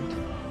understand.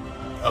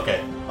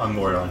 Okay, on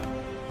Mordon.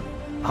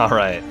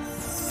 Alright.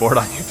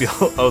 Mordon, you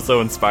feel also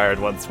inspired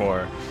once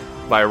more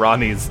by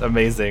Ronnie's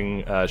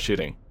amazing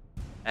shooting.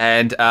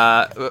 And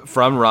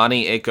from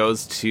Ronnie, it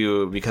goes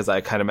to, because I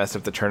kind of messed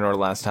up the turn order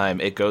last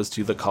time, it goes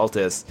to the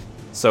cultists.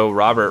 So,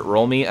 Robert,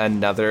 roll me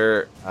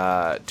another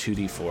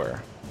 2d4.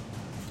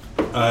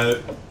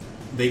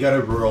 They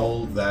gotta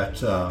roll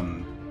that,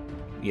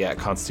 Yeah,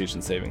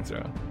 Constitution saving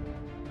throw.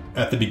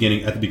 at the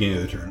beginning of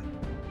the turn.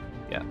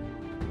 Yeah.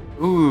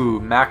 Ooh,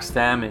 max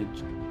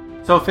damage.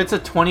 So if it's a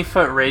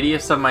 20-foot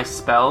radius of my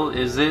spell,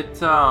 is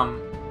it,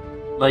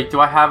 like, do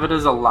I have it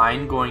as a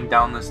line going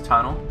down this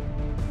tunnel?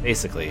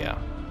 Basically, yeah.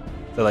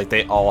 So, like,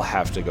 they all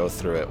have to go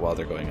through it while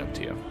they're going up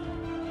to you.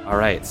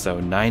 Alright, so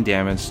 9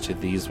 damage to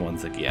these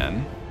ones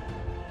again.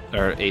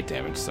 Or 8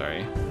 damage,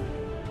 sorry.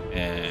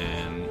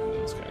 And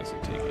those guys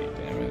will take 8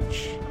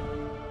 damage.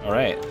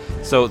 Alright,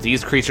 so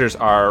these creatures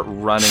are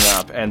running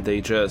up, and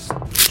they just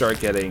start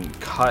getting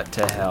cut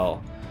to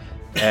hell.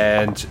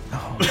 And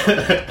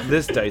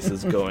this dice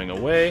is going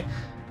away.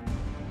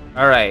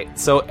 Alright,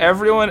 so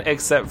everyone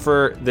except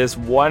for this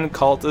one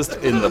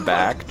cultist in the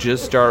back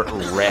just start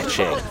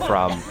retching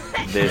from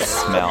this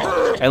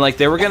smell. And like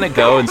they were gonna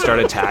go and start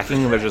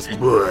attacking, and they're just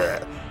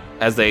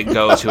as they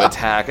go to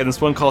attack. And this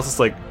one cultist is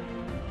like,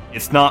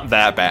 it's not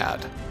that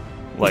bad.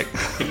 Like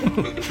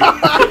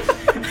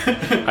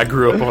I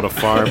grew up on a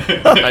farm.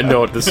 I know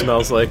what this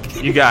smells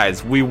like. You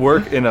guys, we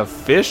work in a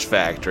fish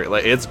factory.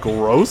 Like, it's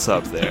gross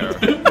up there.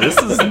 This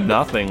is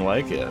nothing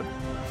like it.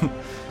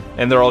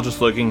 And they're all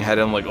just looking at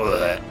him like,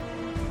 ugh.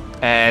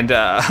 And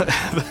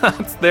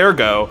that's their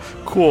go.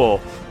 Cool.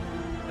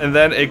 And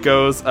then it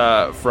goes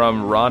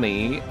from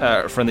Ronnie,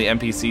 from the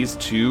NPCs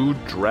to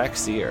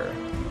Drexier.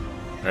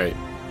 Alright,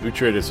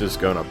 Uhtred is just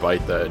gonna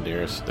bite the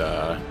nearest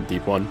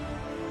deep one.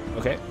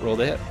 Okay, roll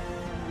to hit.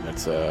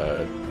 That's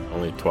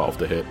only 12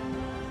 to hit.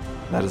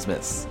 That is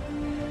miss.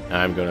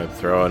 I'm gonna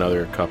throw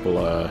another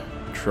couple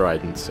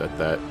tridents at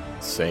that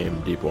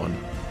same deep one.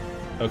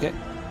 Okay.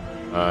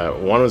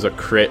 One was a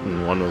crit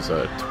and one was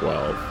a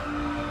 12.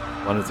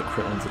 One is a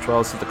crit, one's a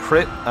 12. So the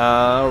crit,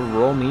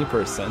 roll me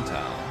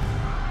percentile.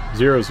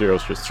 0 is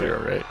just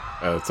 0, right?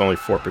 It's only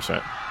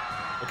 4%.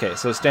 Okay,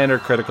 so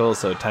standard critical,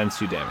 so times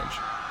 2 damage.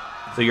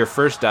 So your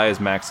first die is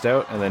maxed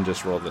out, and then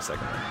just roll the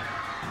second one.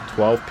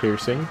 12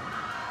 piercing.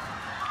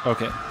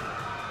 Okay.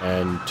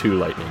 And 2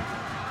 lightning.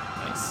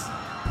 Nice.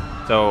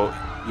 So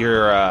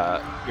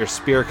your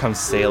spear comes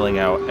sailing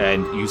out,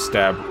 and you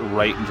stab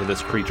right into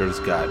this creature's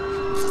gut.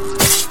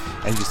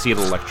 And you see it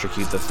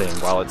electrocute the thing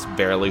while it's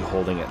barely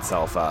holding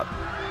itself up.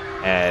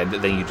 and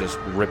then you just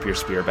rip your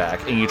spear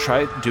back, and you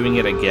try doing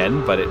it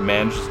again, but it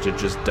manages to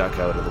just duck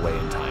out of the way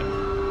in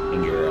time,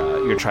 and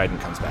your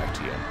trident comes back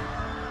to you.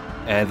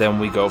 And then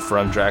we go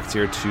from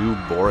Draxir to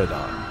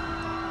Borodon.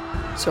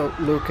 So,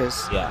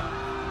 Lucas, Yeah.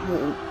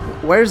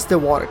 where's the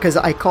water? Because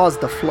I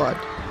caused the flood.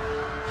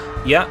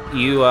 Yeah,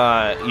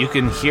 you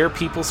can hear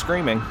people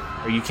screaming,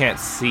 or you can't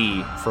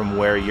see from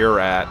where you're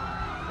at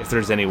if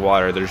there's any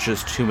water. There's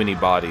just too many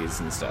bodies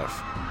and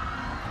stuff.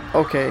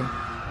 Okay.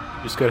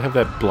 You just gotta have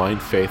that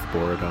blind faith,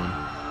 Borodon.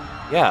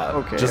 Yeah,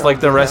 Okay, just I'll like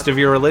the do rest that. of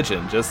your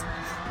religion. Just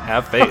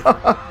have faith.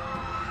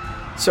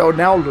 So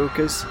now,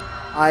 Lucas,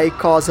 I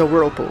cause a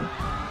whirlpool.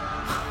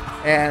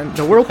 And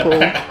the whirlpool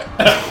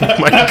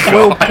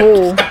will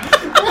pull.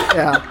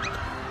 Yeah.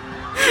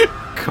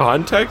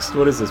 Context?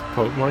 What is this,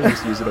 Pokemon?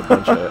 Just using a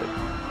bunch of...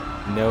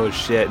 No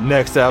shit.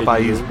 Next up, I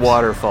use Idiots.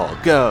 Waterfall.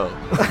 Go.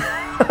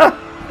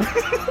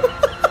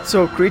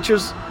 So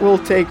creatures will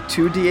take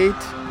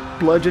 2d8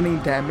 bludgeoning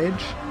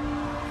damage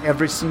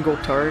every single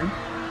turn.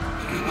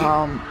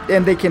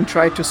 And they can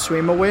try to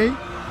swim away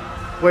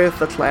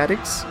with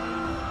athletics.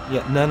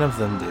 Yeah, none of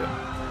them do.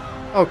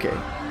 Okay.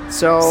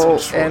 So,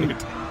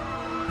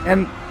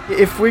 and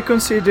if we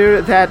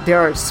consider that there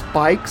are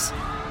spikes,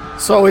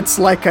 so it's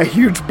like a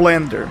huge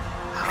blender.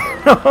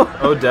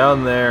 Oh,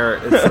 down there,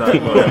 it's not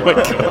going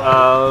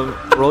well.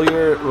 Roll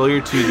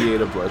your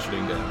 2d8 of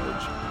bludgeoning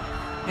damage.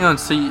 Hang on,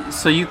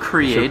 so you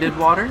created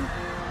water?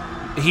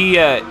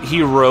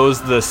 He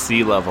rose the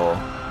sea level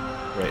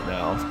right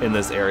now in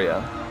this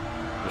area.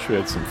 Wish we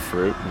had some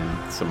fruit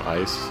and some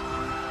ice.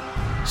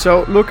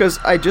 So, Lucas,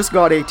 I just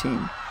got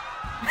 18.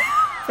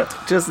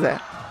 Just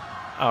that.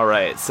 All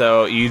right,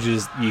 so you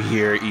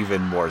hear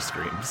even more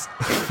screams.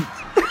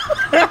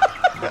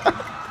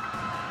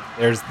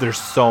 There's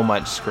so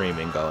much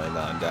screaming going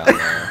on down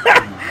there,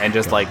 and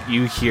just like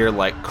you hear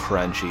like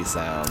crunchy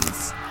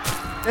sounds.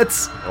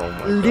 That's Oh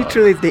my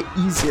literally the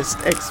easiest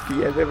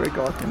XP I've ever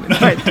gotten in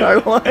my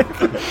entire life.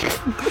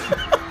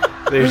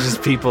 There's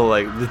just people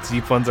like the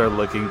deep ones are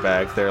looking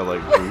back. They're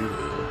like, ooh.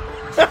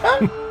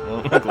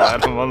 Well, I'm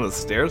glad I'm on the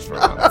stairs for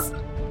once.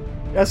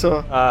 Yeah,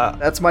 so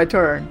that's my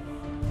turn.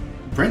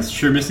 Brent's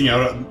sure missing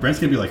out. Brent's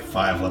gonna be like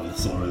 5 levels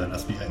slower than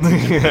us behind.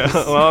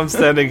 Well, I'm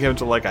sending him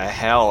to like a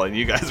hell, and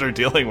you guys are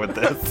dealing with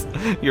this.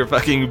 Your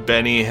fucking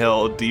Benny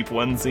Hill deep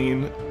one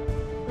scene.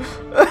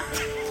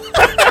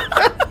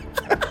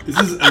 This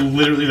is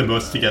literally the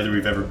most together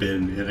we've ever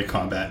been in a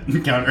combat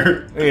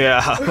encounter. Yeah,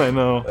 I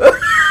know.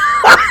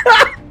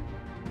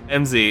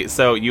 MZ,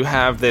 so you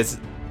have this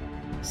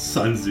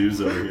Sun Tzu's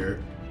over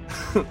here.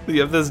 you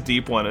have this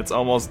deep one. It's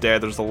almost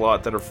dead. There's a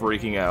lot that are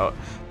freaking out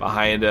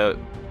behind it.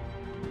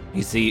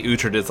 You see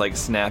Uhtred is like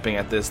snapping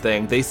at this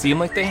thing. They seem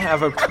like they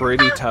have a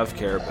pretty tough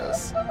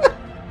carapace.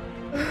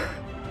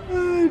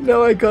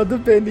 Now I got the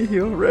Benny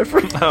Hill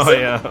reference. Oh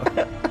yeah.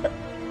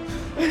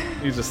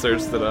 You just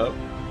searched it up.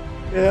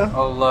 Yeah.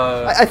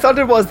 I thought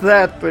it was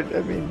that, but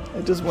I mean,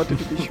 I just wanted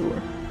to be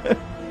sure.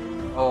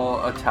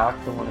 I'll attack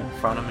the one in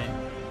front of me.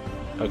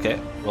 Okay,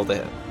 roll the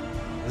hit.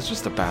 It's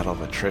just a battle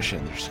of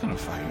attrition. They're just gonna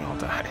fucking all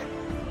die.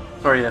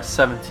 Sorry,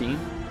 17.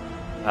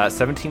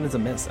 17 is a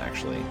miss,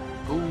 actually.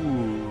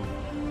 Ooh.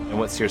 And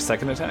what's your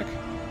second attack?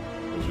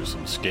 Those are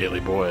some scaly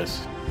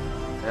boys.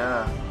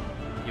 Yeah.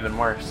 Even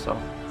worse,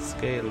 so.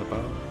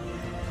 Scalable.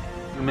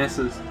 2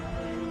 misses.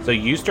 So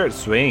you start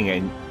swinging,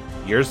 and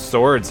your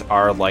swords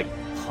are like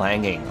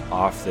clanging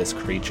off this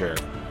creature.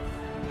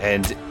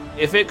 And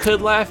if it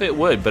could laugh, it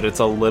would, but it's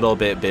a little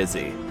bit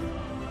busy.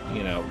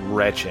 You know,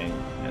 retching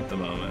at the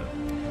moment.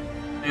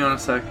 Hang on a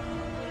sec.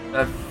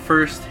 That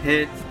first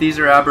hit, these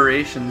are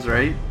aberrations,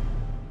 right?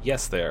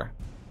 Yes, there.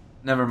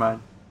 Never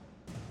mind.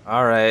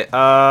 All right.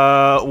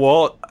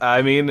 Well,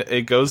 I mean,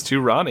 it goes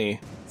to Ronnie.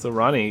 So,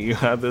 Ronnie, you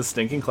have this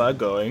stinking cloud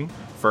going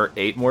for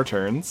 8 more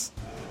turns.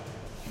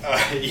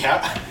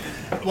 Yeah.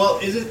 Well,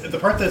 is it the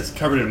part that's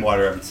covered in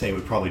water? I would say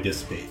would probably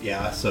dissipate.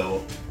 Yeah.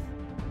 So,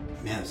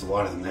 man, there's a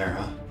lot of them there,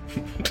 huh?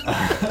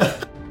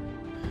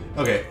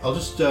 Okay, I'll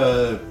just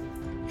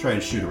try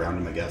and shoot around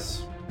him, I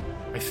guess.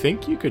 I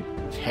think you could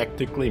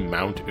technically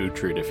mount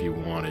Uhtred if you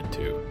wanted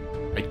to.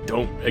 I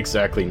don't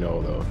exactly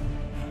know, though.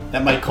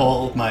 That might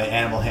call my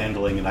animal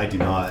handling, and I do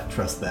not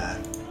trust that.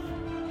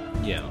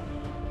 Yeah.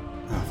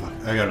 Oh fuck!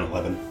 I got an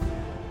 11.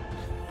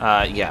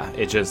 Yeah,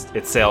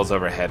 it sails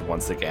overhead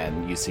once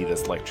again. You see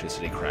this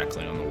electricity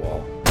crackling on the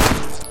wall.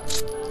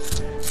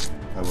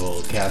 I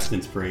will cast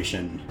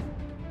inspiration.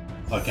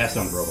 I'll cast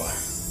it on the robot.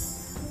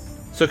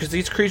 So, because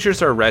these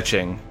creatures are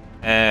retching,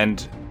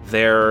 and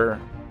they're,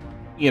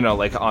 you know,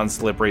 like on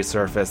slippery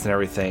surface and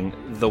everything,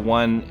 the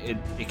one,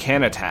 it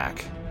can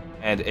attack,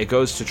 and it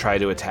goes to try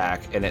to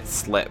attack, and it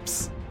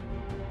slips.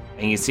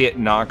 And you see it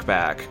knock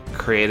back,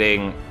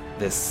 creating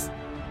this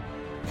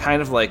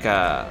kind of like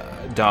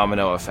a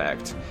domino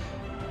effect.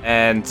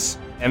 And,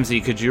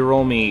 MZ, could you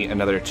roll me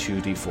another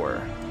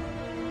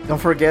 2d4? Don't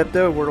forget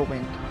the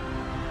whirlwind.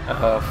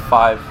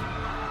 5.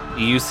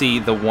 You see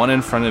the one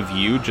in front of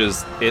you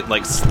it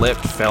like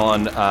slipped, fell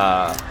on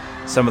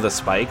some of the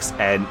spikes,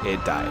 and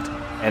it died.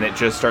 and it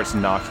just starts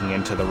knocking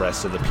into the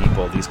rest of the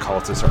people. These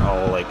cultists are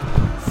all like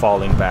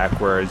falling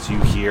backwards. You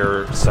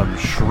hear some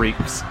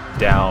shrieks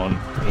down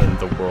in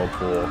the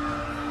whirlpool,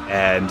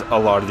 and a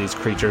lot of these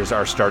creatures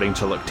are starting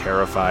to look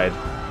terrified.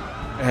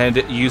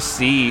 And you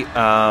see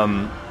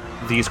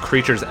these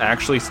creatures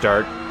actually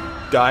start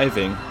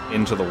diving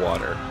into the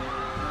water.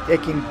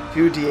 Taking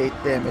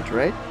 2d8 damage,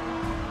 right?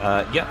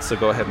 Yeah, so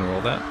go ahead and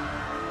roll that.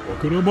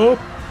 Fucking them up.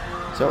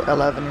 So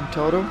 11 in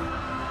total.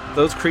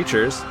 Those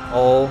creatures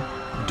all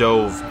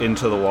dove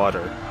into the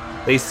water.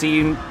 They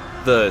seen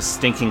the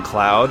stinking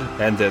cloud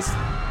and this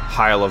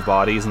pile of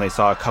bodies, and they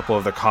saw a couple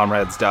of their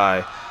comrades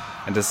die,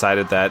 and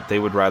decided that they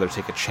would rather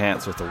take a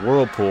chance with the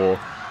whirlpool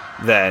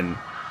than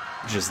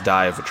just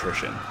die of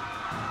attrition.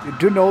 You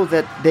do know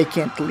that they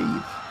can't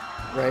leave,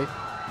 right?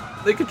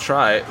 They could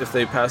try if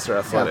they pass their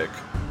athletic.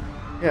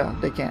 Yeah,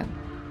 they can.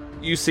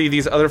 You see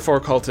these other 4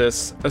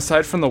 cultists,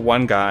 aside from the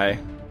one guy,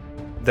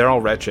 they're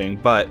all retching,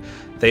 but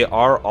they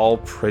are all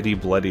pretty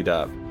bloodied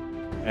up.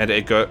 And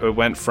it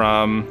went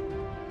from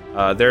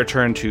their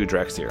turn to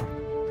Drexier.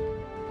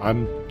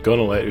 I'm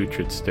gonna let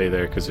Uhtred stay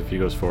there, because if he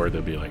goes forward,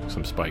 there'll be like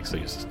some spikes that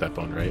he has to step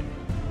on, right?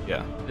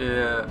 Yeah.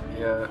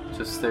 Yeah.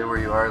 Just stay where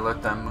you are.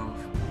 Let them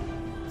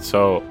move.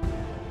 So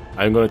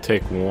I'm gonna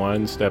take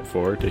one step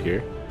forward to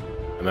here,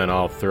 and then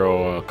I'll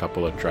throw a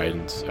couple of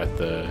tridents at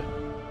the...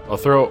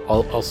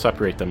 I'll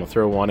separate them. I'll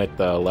throw one at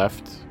the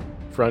left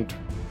front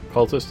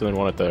cultist, and then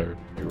one at the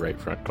right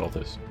front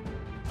cultist.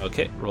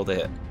 Okay, roll the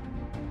hit.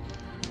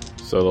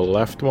 So the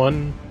left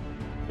one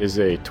is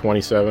a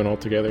 27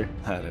 altogether,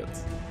 That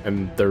is.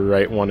 and the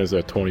right one is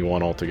a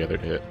 21 altogether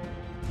to hit.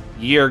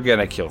 You're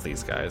gonna kill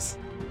these guys.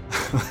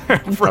 They're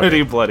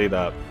pretty bloodied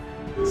up.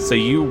 So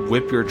you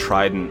whip your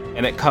trident,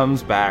 and it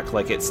comes back,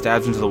 like it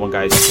stabs into the one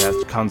guy's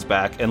chest, comes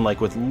back, and like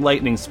with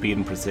lightning speed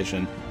and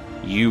precision,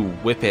 you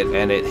whip it,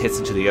 and it hits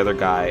into the other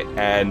guy,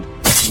 and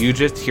you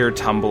just hear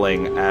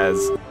tumbling as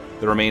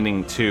the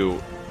remaining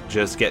 2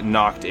 just get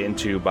knocked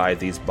into by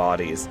these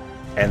bodies,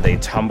 and they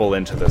tumble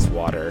into this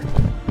water.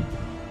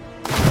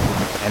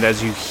 And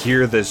as you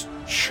hear this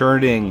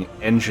churning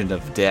engine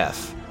of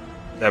death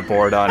that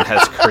Bordon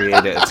has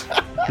created,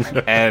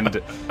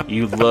 and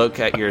you look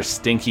at your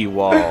stinky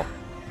wall,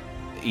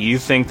 you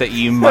think that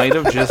you might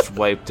have just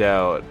wiped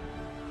out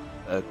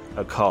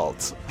a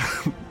cult.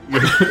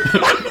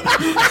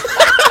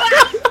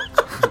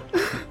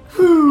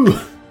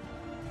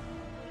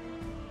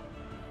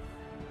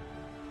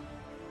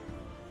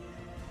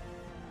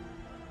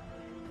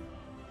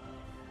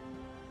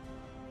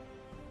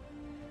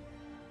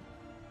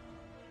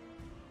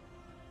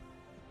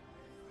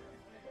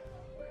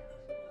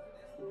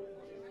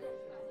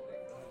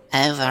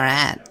 Over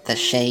at the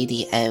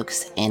Shady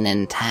Oaks Inn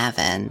and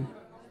Tavern.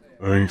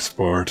 Thanks,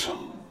 Bart.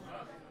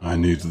 I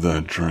needed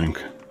that drink.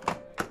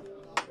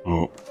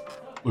 Oh,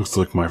 looks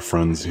like my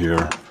friend's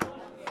here.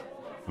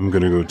 I'm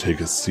gonna go take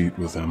a seat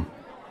with him.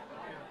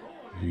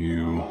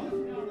 You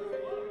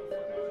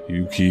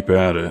keep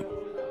at it.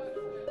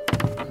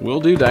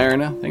 Will do,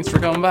 Diurna. Thanks for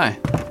coming by.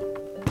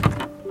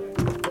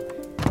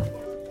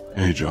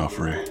 Hey,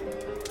 Joffrey.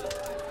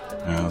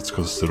 Yeah, let's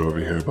go sit over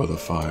here by the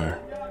fire.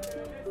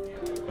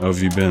 How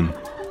have you been?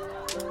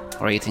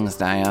 Greetings,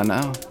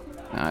 Diana.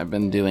 I've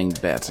been doing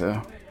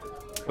better.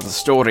 With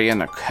Astoria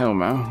in a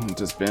coma, it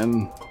has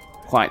been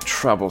quite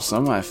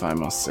troublesome, if I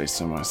must say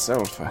so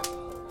myself.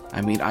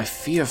 I mean, I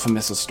fear for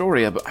Miss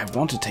Astoria, but I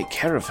want to take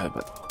care of her,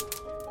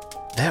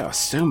 but there are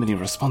so many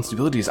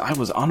responsibilities I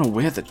was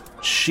unaware that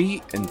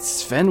she and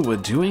Sven were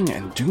doing,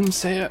 and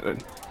Doomsayer,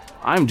 and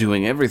I'm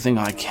doing everything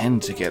I can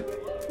to get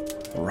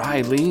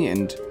Riley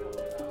and...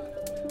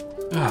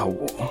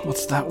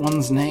 what's that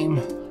one's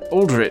name?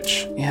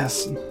 Aldrich,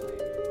 yes.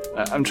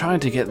 I'm trying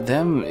to get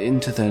them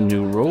into their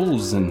new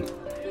roles, and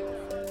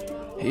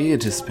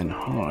it has been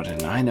hard,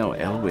 and I know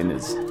Elwyn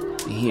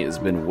he has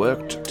been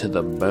worked to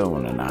the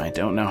bone, and I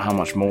don't know how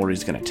much more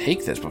he's going to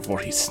take this before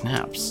he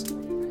snaps.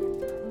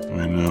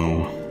 I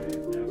know.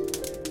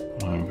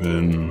 I've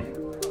been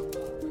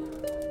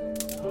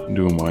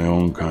doing my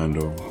own kind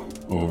of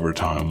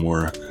overtime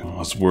work. I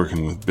was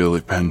working with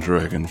Billy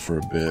Pendragon for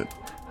a bit.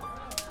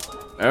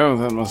 Oh,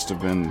 that must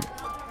have been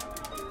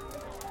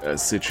a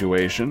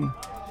situation.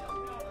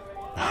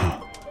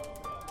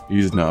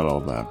 He's not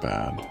all that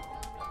bad.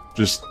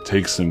 Just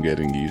takes some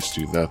getting used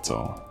to, that's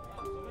all.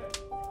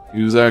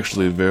 He was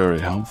actually very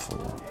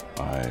helpful.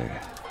 I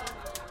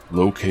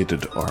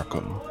located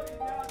Arkham.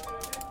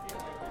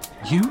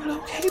 You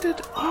located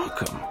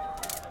Arkham?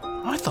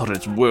 I thought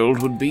its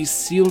world would be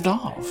sealed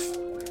off.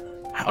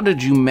 How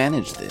did you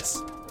manage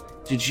this?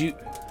 Did you...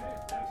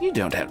 You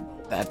don't have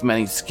that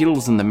many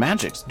skills in the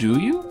magics, do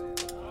you?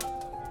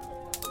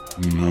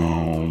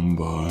 No,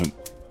 but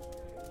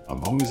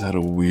I've always had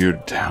a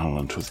weird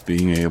talent with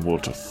being able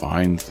to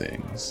find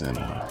things in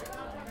a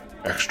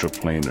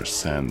extraplanar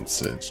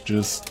sense. It's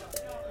just...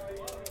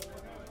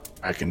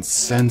 I can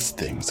sense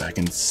things. I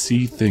can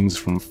see things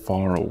from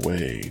far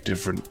away.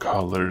 Different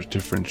colors,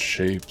 different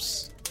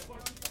shapes.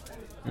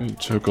 It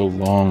took a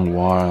long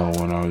while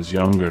when I was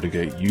younger to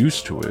get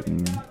used to it,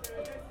 and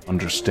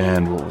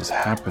understand what was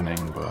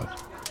happening,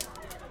 but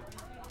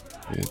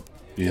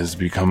it has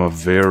become a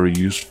very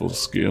useful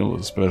skill,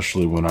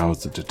 especially when I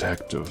was a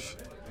detective.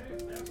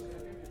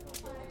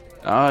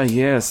 Ah,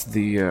 yes,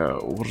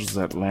 what is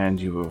that land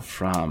you were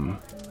from?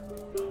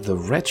 The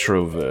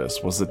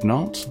Retroverse, was it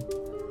not?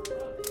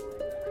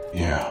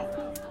 Yeah.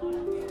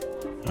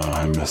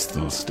 I miss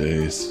those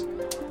days.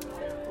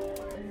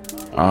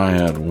 I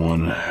had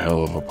one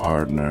hell of a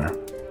partner.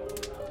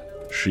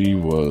 She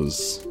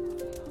was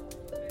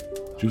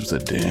a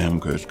damn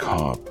good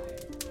cop.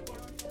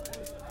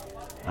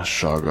 A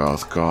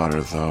Shoggoth got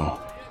her, though.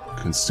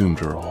 Consumed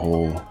her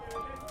whole.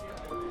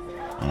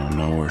 I don't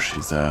know where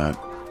she's at.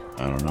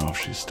 I don't know if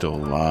she's still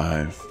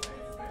alive.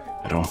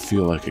 I don't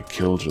feel like it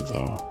killed her,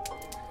 though.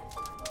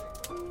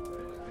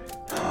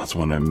 That's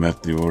when I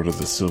met the Order of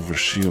the Silver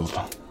Shield.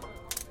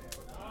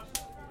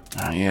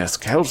 Ah, yes,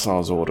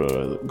 Kelsar's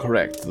Order,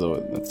 correct.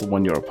 That's the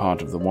one you're a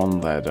part of, the one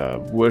that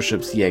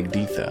worships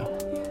Yagditha.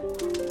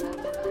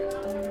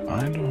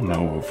 I don't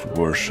know if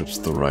worship's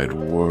the right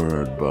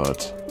word,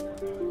 but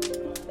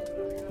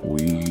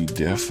we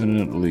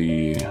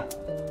definitely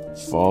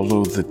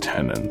follow the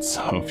tenets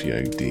of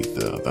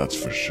Yagditha, that's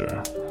for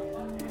sure.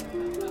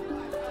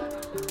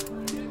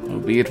 Well,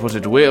 be it what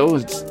it will,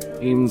 it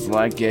seems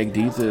like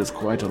Yagditha is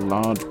quite a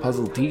large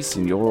puzzle piece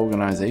in your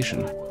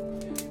organization.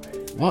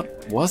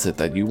 What was it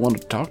that you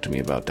wanted to talk to me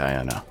about,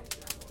 Diana?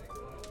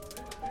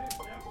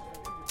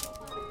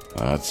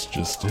 That's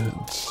just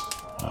it.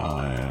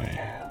 I'm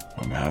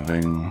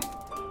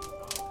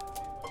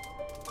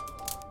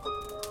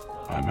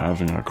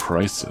having a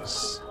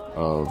crisis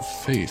of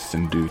faith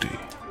and duty.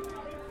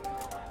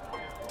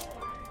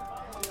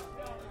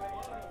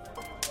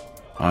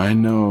 I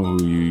know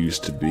who you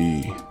used to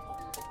be.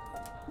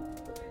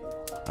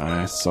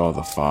 I saw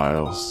the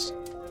files.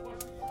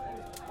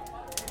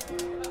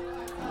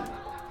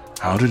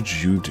 How did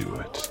you do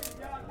it?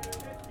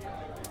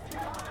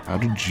 How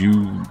did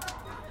you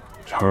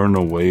turn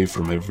away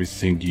from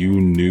everything you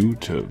knew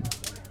to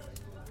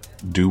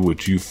do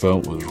what you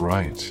felt was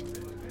right?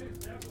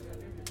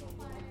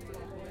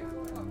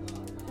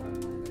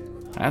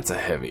 That's a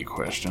heavy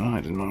question. I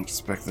did not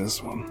expect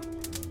this one.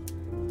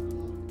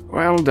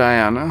 Well,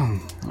 Diana,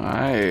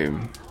 I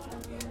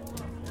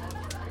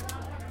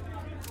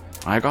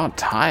got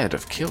tired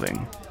of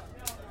killing.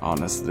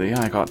 Honestly,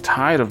 I got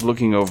tired of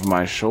looking over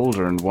my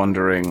shoulder and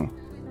wondering,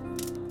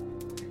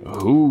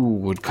 who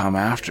would come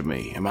after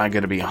me? Am I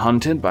going to be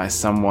hunted by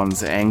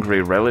someone's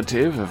angry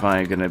relative? Am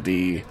I going to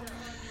be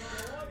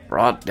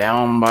brought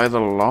down by the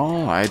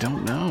law? I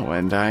don't know.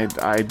 And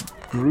I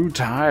grew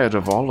tired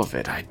of all of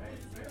it. I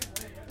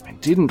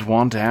didn't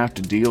want to have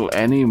to deal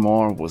any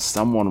more with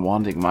someone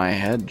wanting my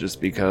head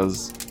just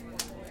because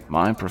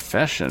my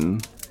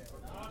profession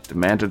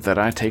demanded that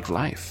I take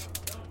life.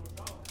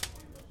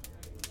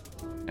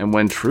 And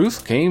when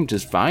truth came to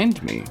find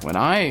me, when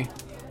I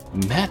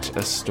met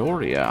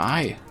Astoria,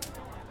 I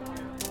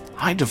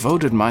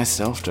devoted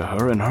myself to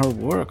her and her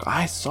work.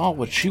 I saw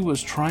what she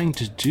was trying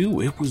to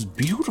do. It was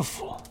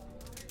beautiful.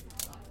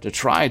 To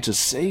try to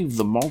save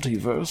the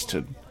multiverse,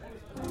 to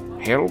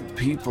help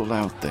people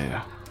out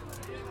there.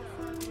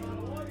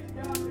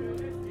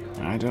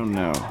 I don't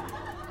know.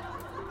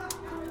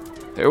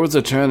 There was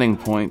a turning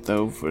point,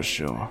 though, for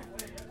sure.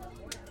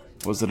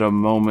 Was it a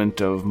moment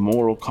of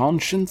moral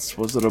conscience?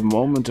 Was it a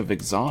moment of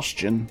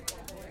exhaustion?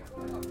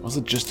 Was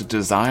it just a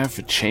desire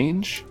for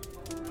change?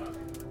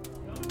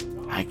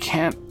 I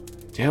can't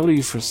tell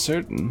you for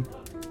certain.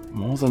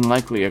 More than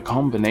likely a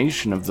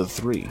combination of the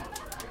three.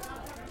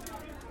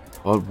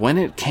 But when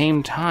it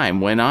came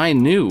time, when I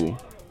knew,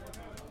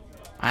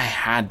 I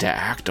had to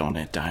act on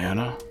it,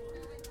 Diana.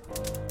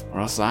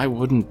 Or else I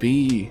wouldn't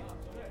be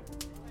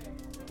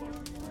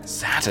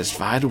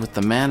satisfied with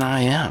the man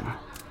I am.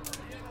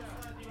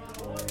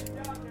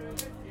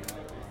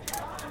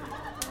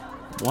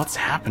 What's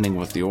happening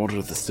with the Order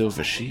of the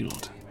Silver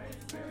Shield?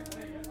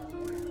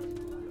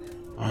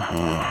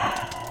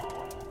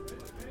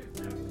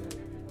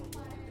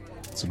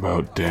 It's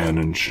about Dan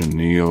and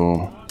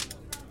Chenille.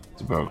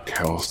 It's about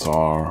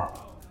Kelsar.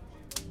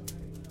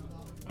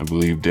 I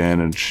believe Dan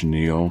and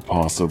Chenille,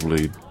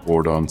 possibly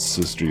Bordon's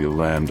sister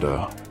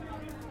Yolanda,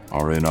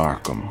 are in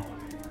Arkham.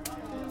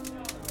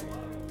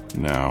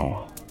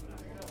 Now,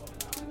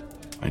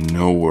 I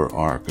know where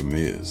Arkham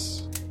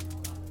is.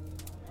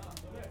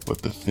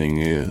 But the thing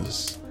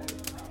is,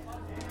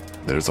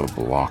 there's a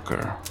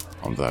blocker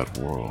on that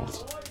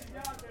world.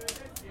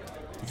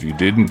 If you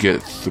didn't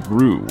get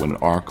through when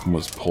Arkham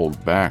was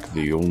pulled back,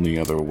 the only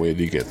other way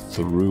to get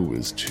through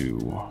is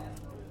to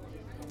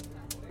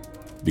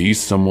be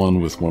someone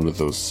with one of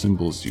those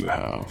symbols you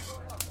have.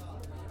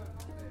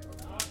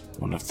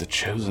 One of the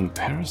chosen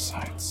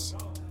parasites.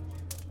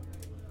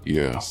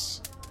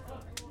 Yes.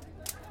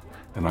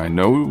 And I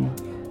know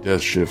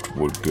Death Shift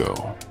would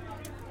go.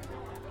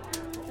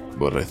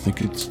 But I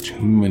think it's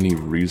too many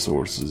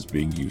resources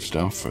being used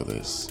up for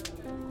this.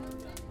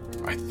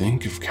 I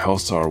think if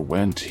Kelsar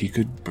went, he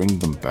could bring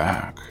them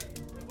back.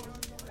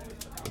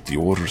 But the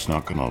Order's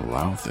not gonna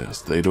allow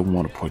this. They don't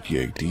want to put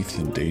Yagdith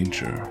in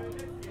danger.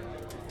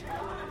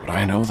 But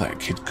I know that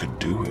kid could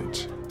do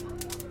it.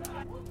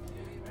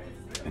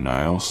 And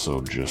I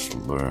also just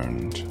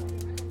learned.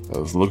 I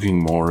was looking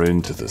more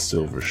into the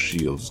Silver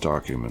Shield's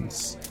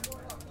documents.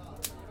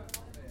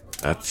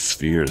 That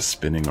sphere is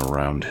spinning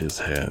around his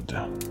head.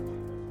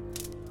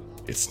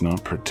 It's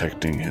not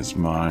protecting his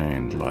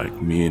mind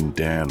like me and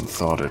Dan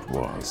thought it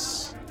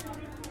was.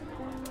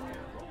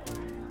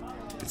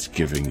 It's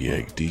giving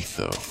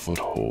Yagditha a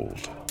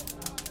foothold.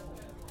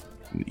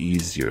 An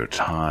easier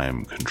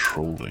time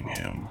controlling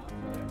him.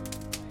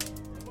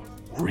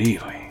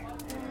 Really?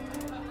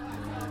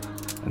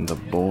 And the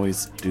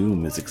boy's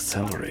doom is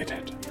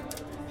accelerated.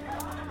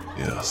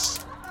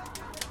 Yes.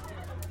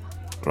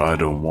 But I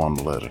don't want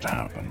to let it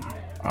happen.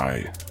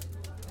 I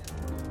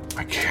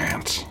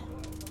can't.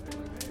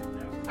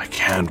 I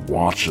can't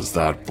watch as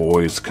that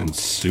boy is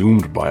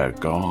consumed by a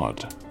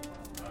god.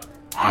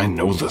 I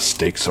know the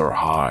stakes are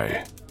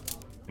high,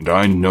 and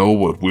I know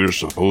what we're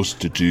supposed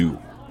to do.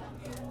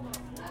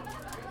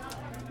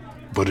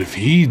 But if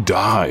he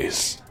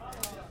dies,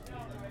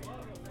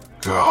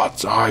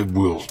 gods, I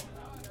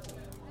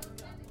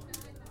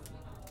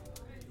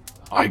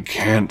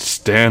can't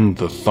stand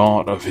the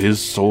thought of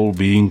his soul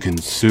being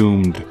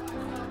consumed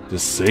to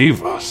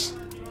save us.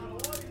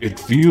 It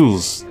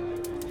feels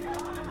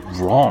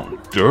wrong,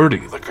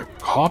 dirty, like a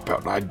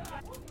cop-out.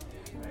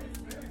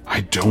 I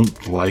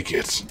don't like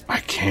it. I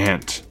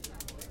can't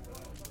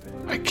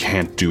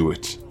do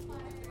it.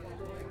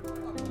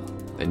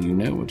 Then you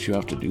know what you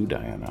have to do,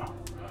 Diana.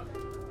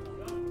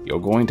 You're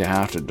going to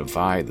have to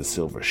defy the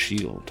Silver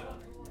Shield.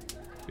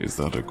 Is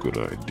that a good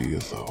idea,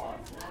 though?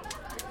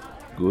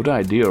 Good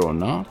idea or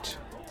not,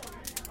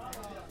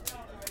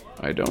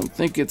 I don't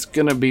think it's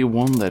gonna be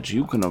one that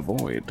you can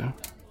avoid.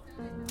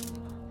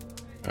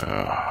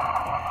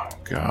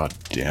 God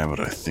damn it,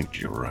 I think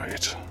you're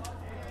right.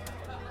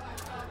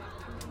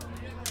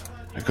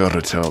 I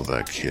gotta tell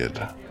that kid.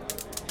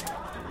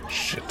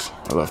 Shit,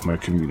 I left my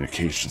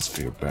communication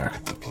sphere back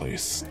at the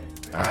place.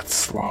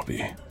 That's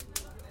slobby.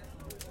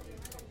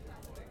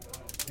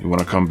 You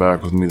wanna come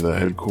back with me to the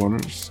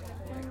headquarters?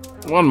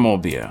 One more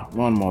beer.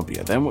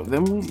 Then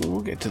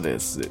we'll get to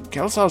this.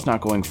 Kelsar's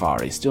not going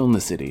far. He's still in the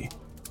city.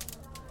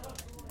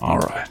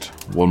 Alright,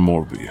 one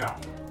more beer.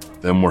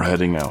 Then we're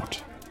heading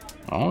out.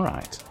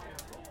 Alright.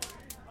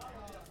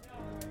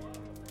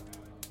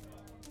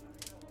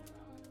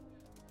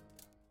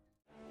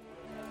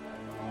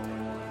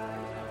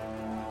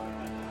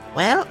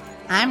 Well,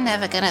 I'm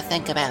never gonna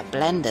think about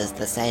blenders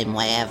the same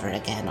way ever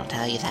again, I'll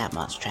tell you that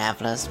much,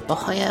 travelers.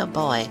 Boy, oh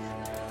boy,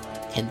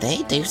 can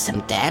they do some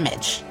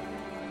damage.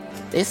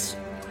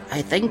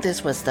 I think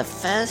this was the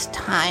first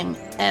time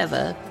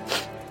ever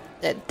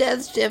that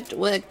Death Shift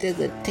worked as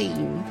a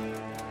team.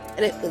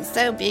 And it was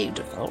so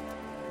beautiful.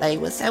 They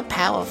were so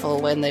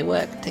powerful when they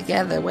worked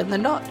together, when they're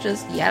not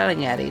just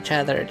yelling at each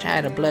other or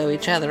trying to blow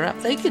each other up.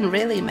 They can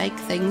really make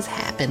things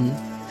happen.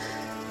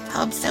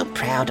 I'm so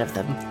proud of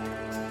them.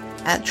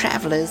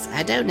 Travelers,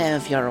 I don't know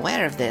if you're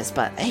aware of this,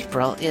 but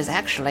April is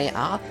actually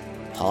our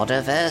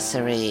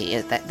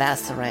Podiversary.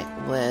 That's the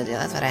right word.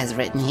 That's what I has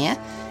written here.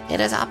 It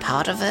is our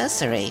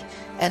Podiversary.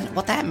 And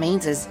what that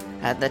means is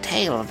the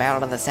tale of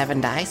Battle of the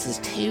Seven Dice is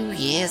 2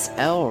 years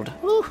old.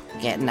 Whew,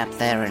 getting up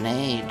there in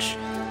age.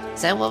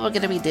 So what we're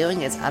going to be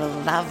doing is a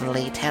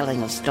lovely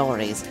telling of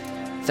stories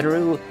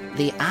through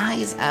the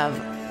eyes of,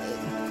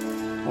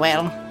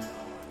 well,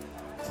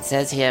 it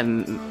says here,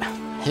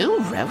 who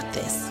wrote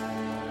this?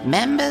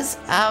 Members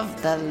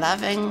of the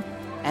loving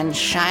and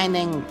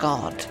shining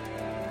God.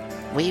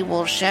 We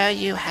will show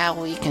you how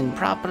we can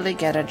properly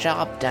get a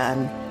job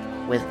done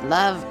with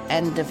love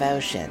and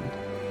devotion.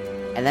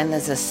 And then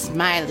there's a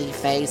smiley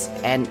face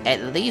and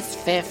at least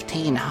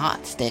 15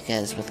 heart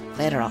stickers with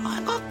glitter.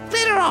 I got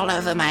glitter all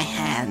over my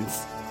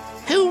hands.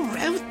 Who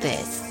wrote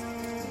this?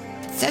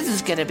 It says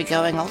it's going to be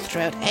going all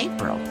throughout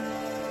April.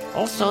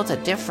 All sorts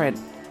of different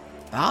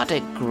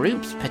bardic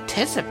groups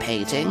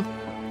participating.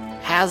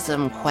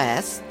 Hasm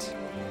Quest,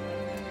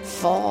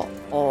 4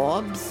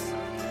 Orbs,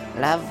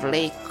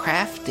 Lovely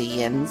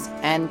Craftians,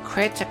 and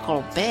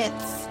Critical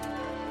Bits.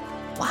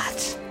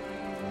 What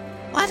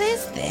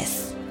is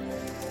this?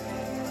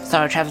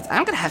 Sorry, Travis,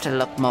 I'm going to have to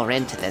look more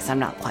into this. I'm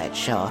not quite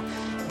sure.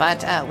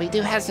 But we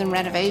do have some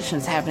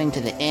renovations happening to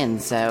the inn,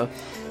 so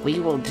we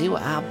will do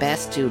our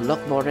best to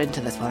look more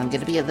into this one. I'm going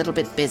to be a little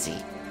bit busy.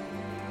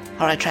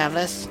 Alright,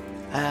 travelers,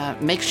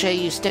 make sure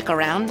you stick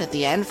around at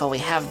the end, for we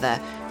have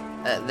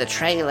the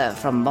trailer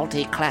from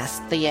Multi-Class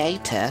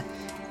Theater.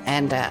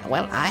 And,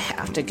 well, I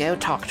have to go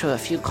talk to a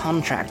few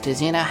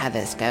contractors. You know how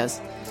this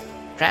goes.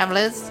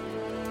 Travelers,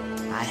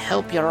 I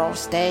hope you're all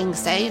staying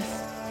safe,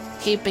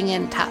 keeping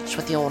in touch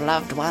with your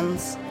loved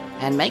ones,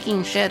 and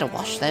making sure to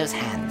wash those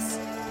hands.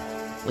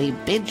 We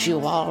bid you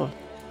all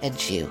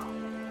adieu.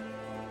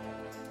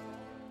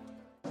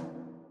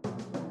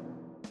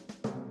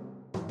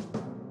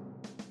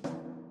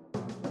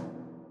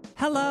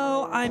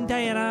 Hello, I'm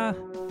Diana.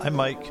 I'm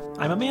Mike.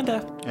 I'm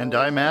Amanda. And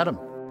I'm Adam.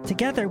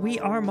 Together, we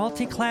are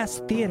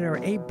Multiclass Theater,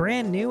 a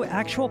brand new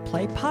actual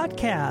play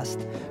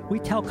podcast. We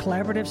tell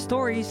collaborative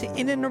stories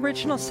in an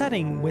original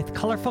setting with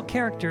colorful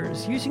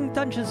characters using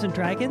Dungeons &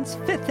 Dragons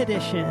 5th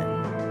edition.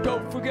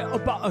 Don't forget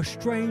about our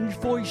strange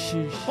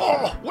voices.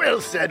 Oh,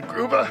 well said,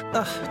 Gruber.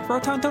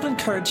 Rotan, don't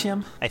encourage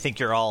him. I think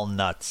you're all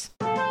nuts.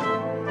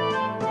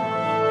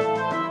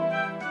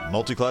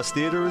 Multiclass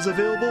Theater is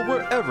available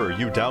wherever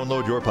you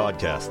download your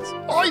podcasts.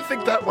 I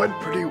think that went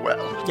pretty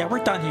well. Yeah,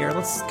 we're done here.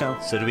 Let's go.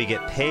 So do we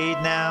get paid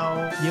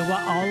now? You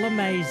are all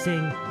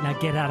amazing. Now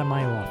get out of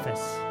my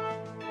office.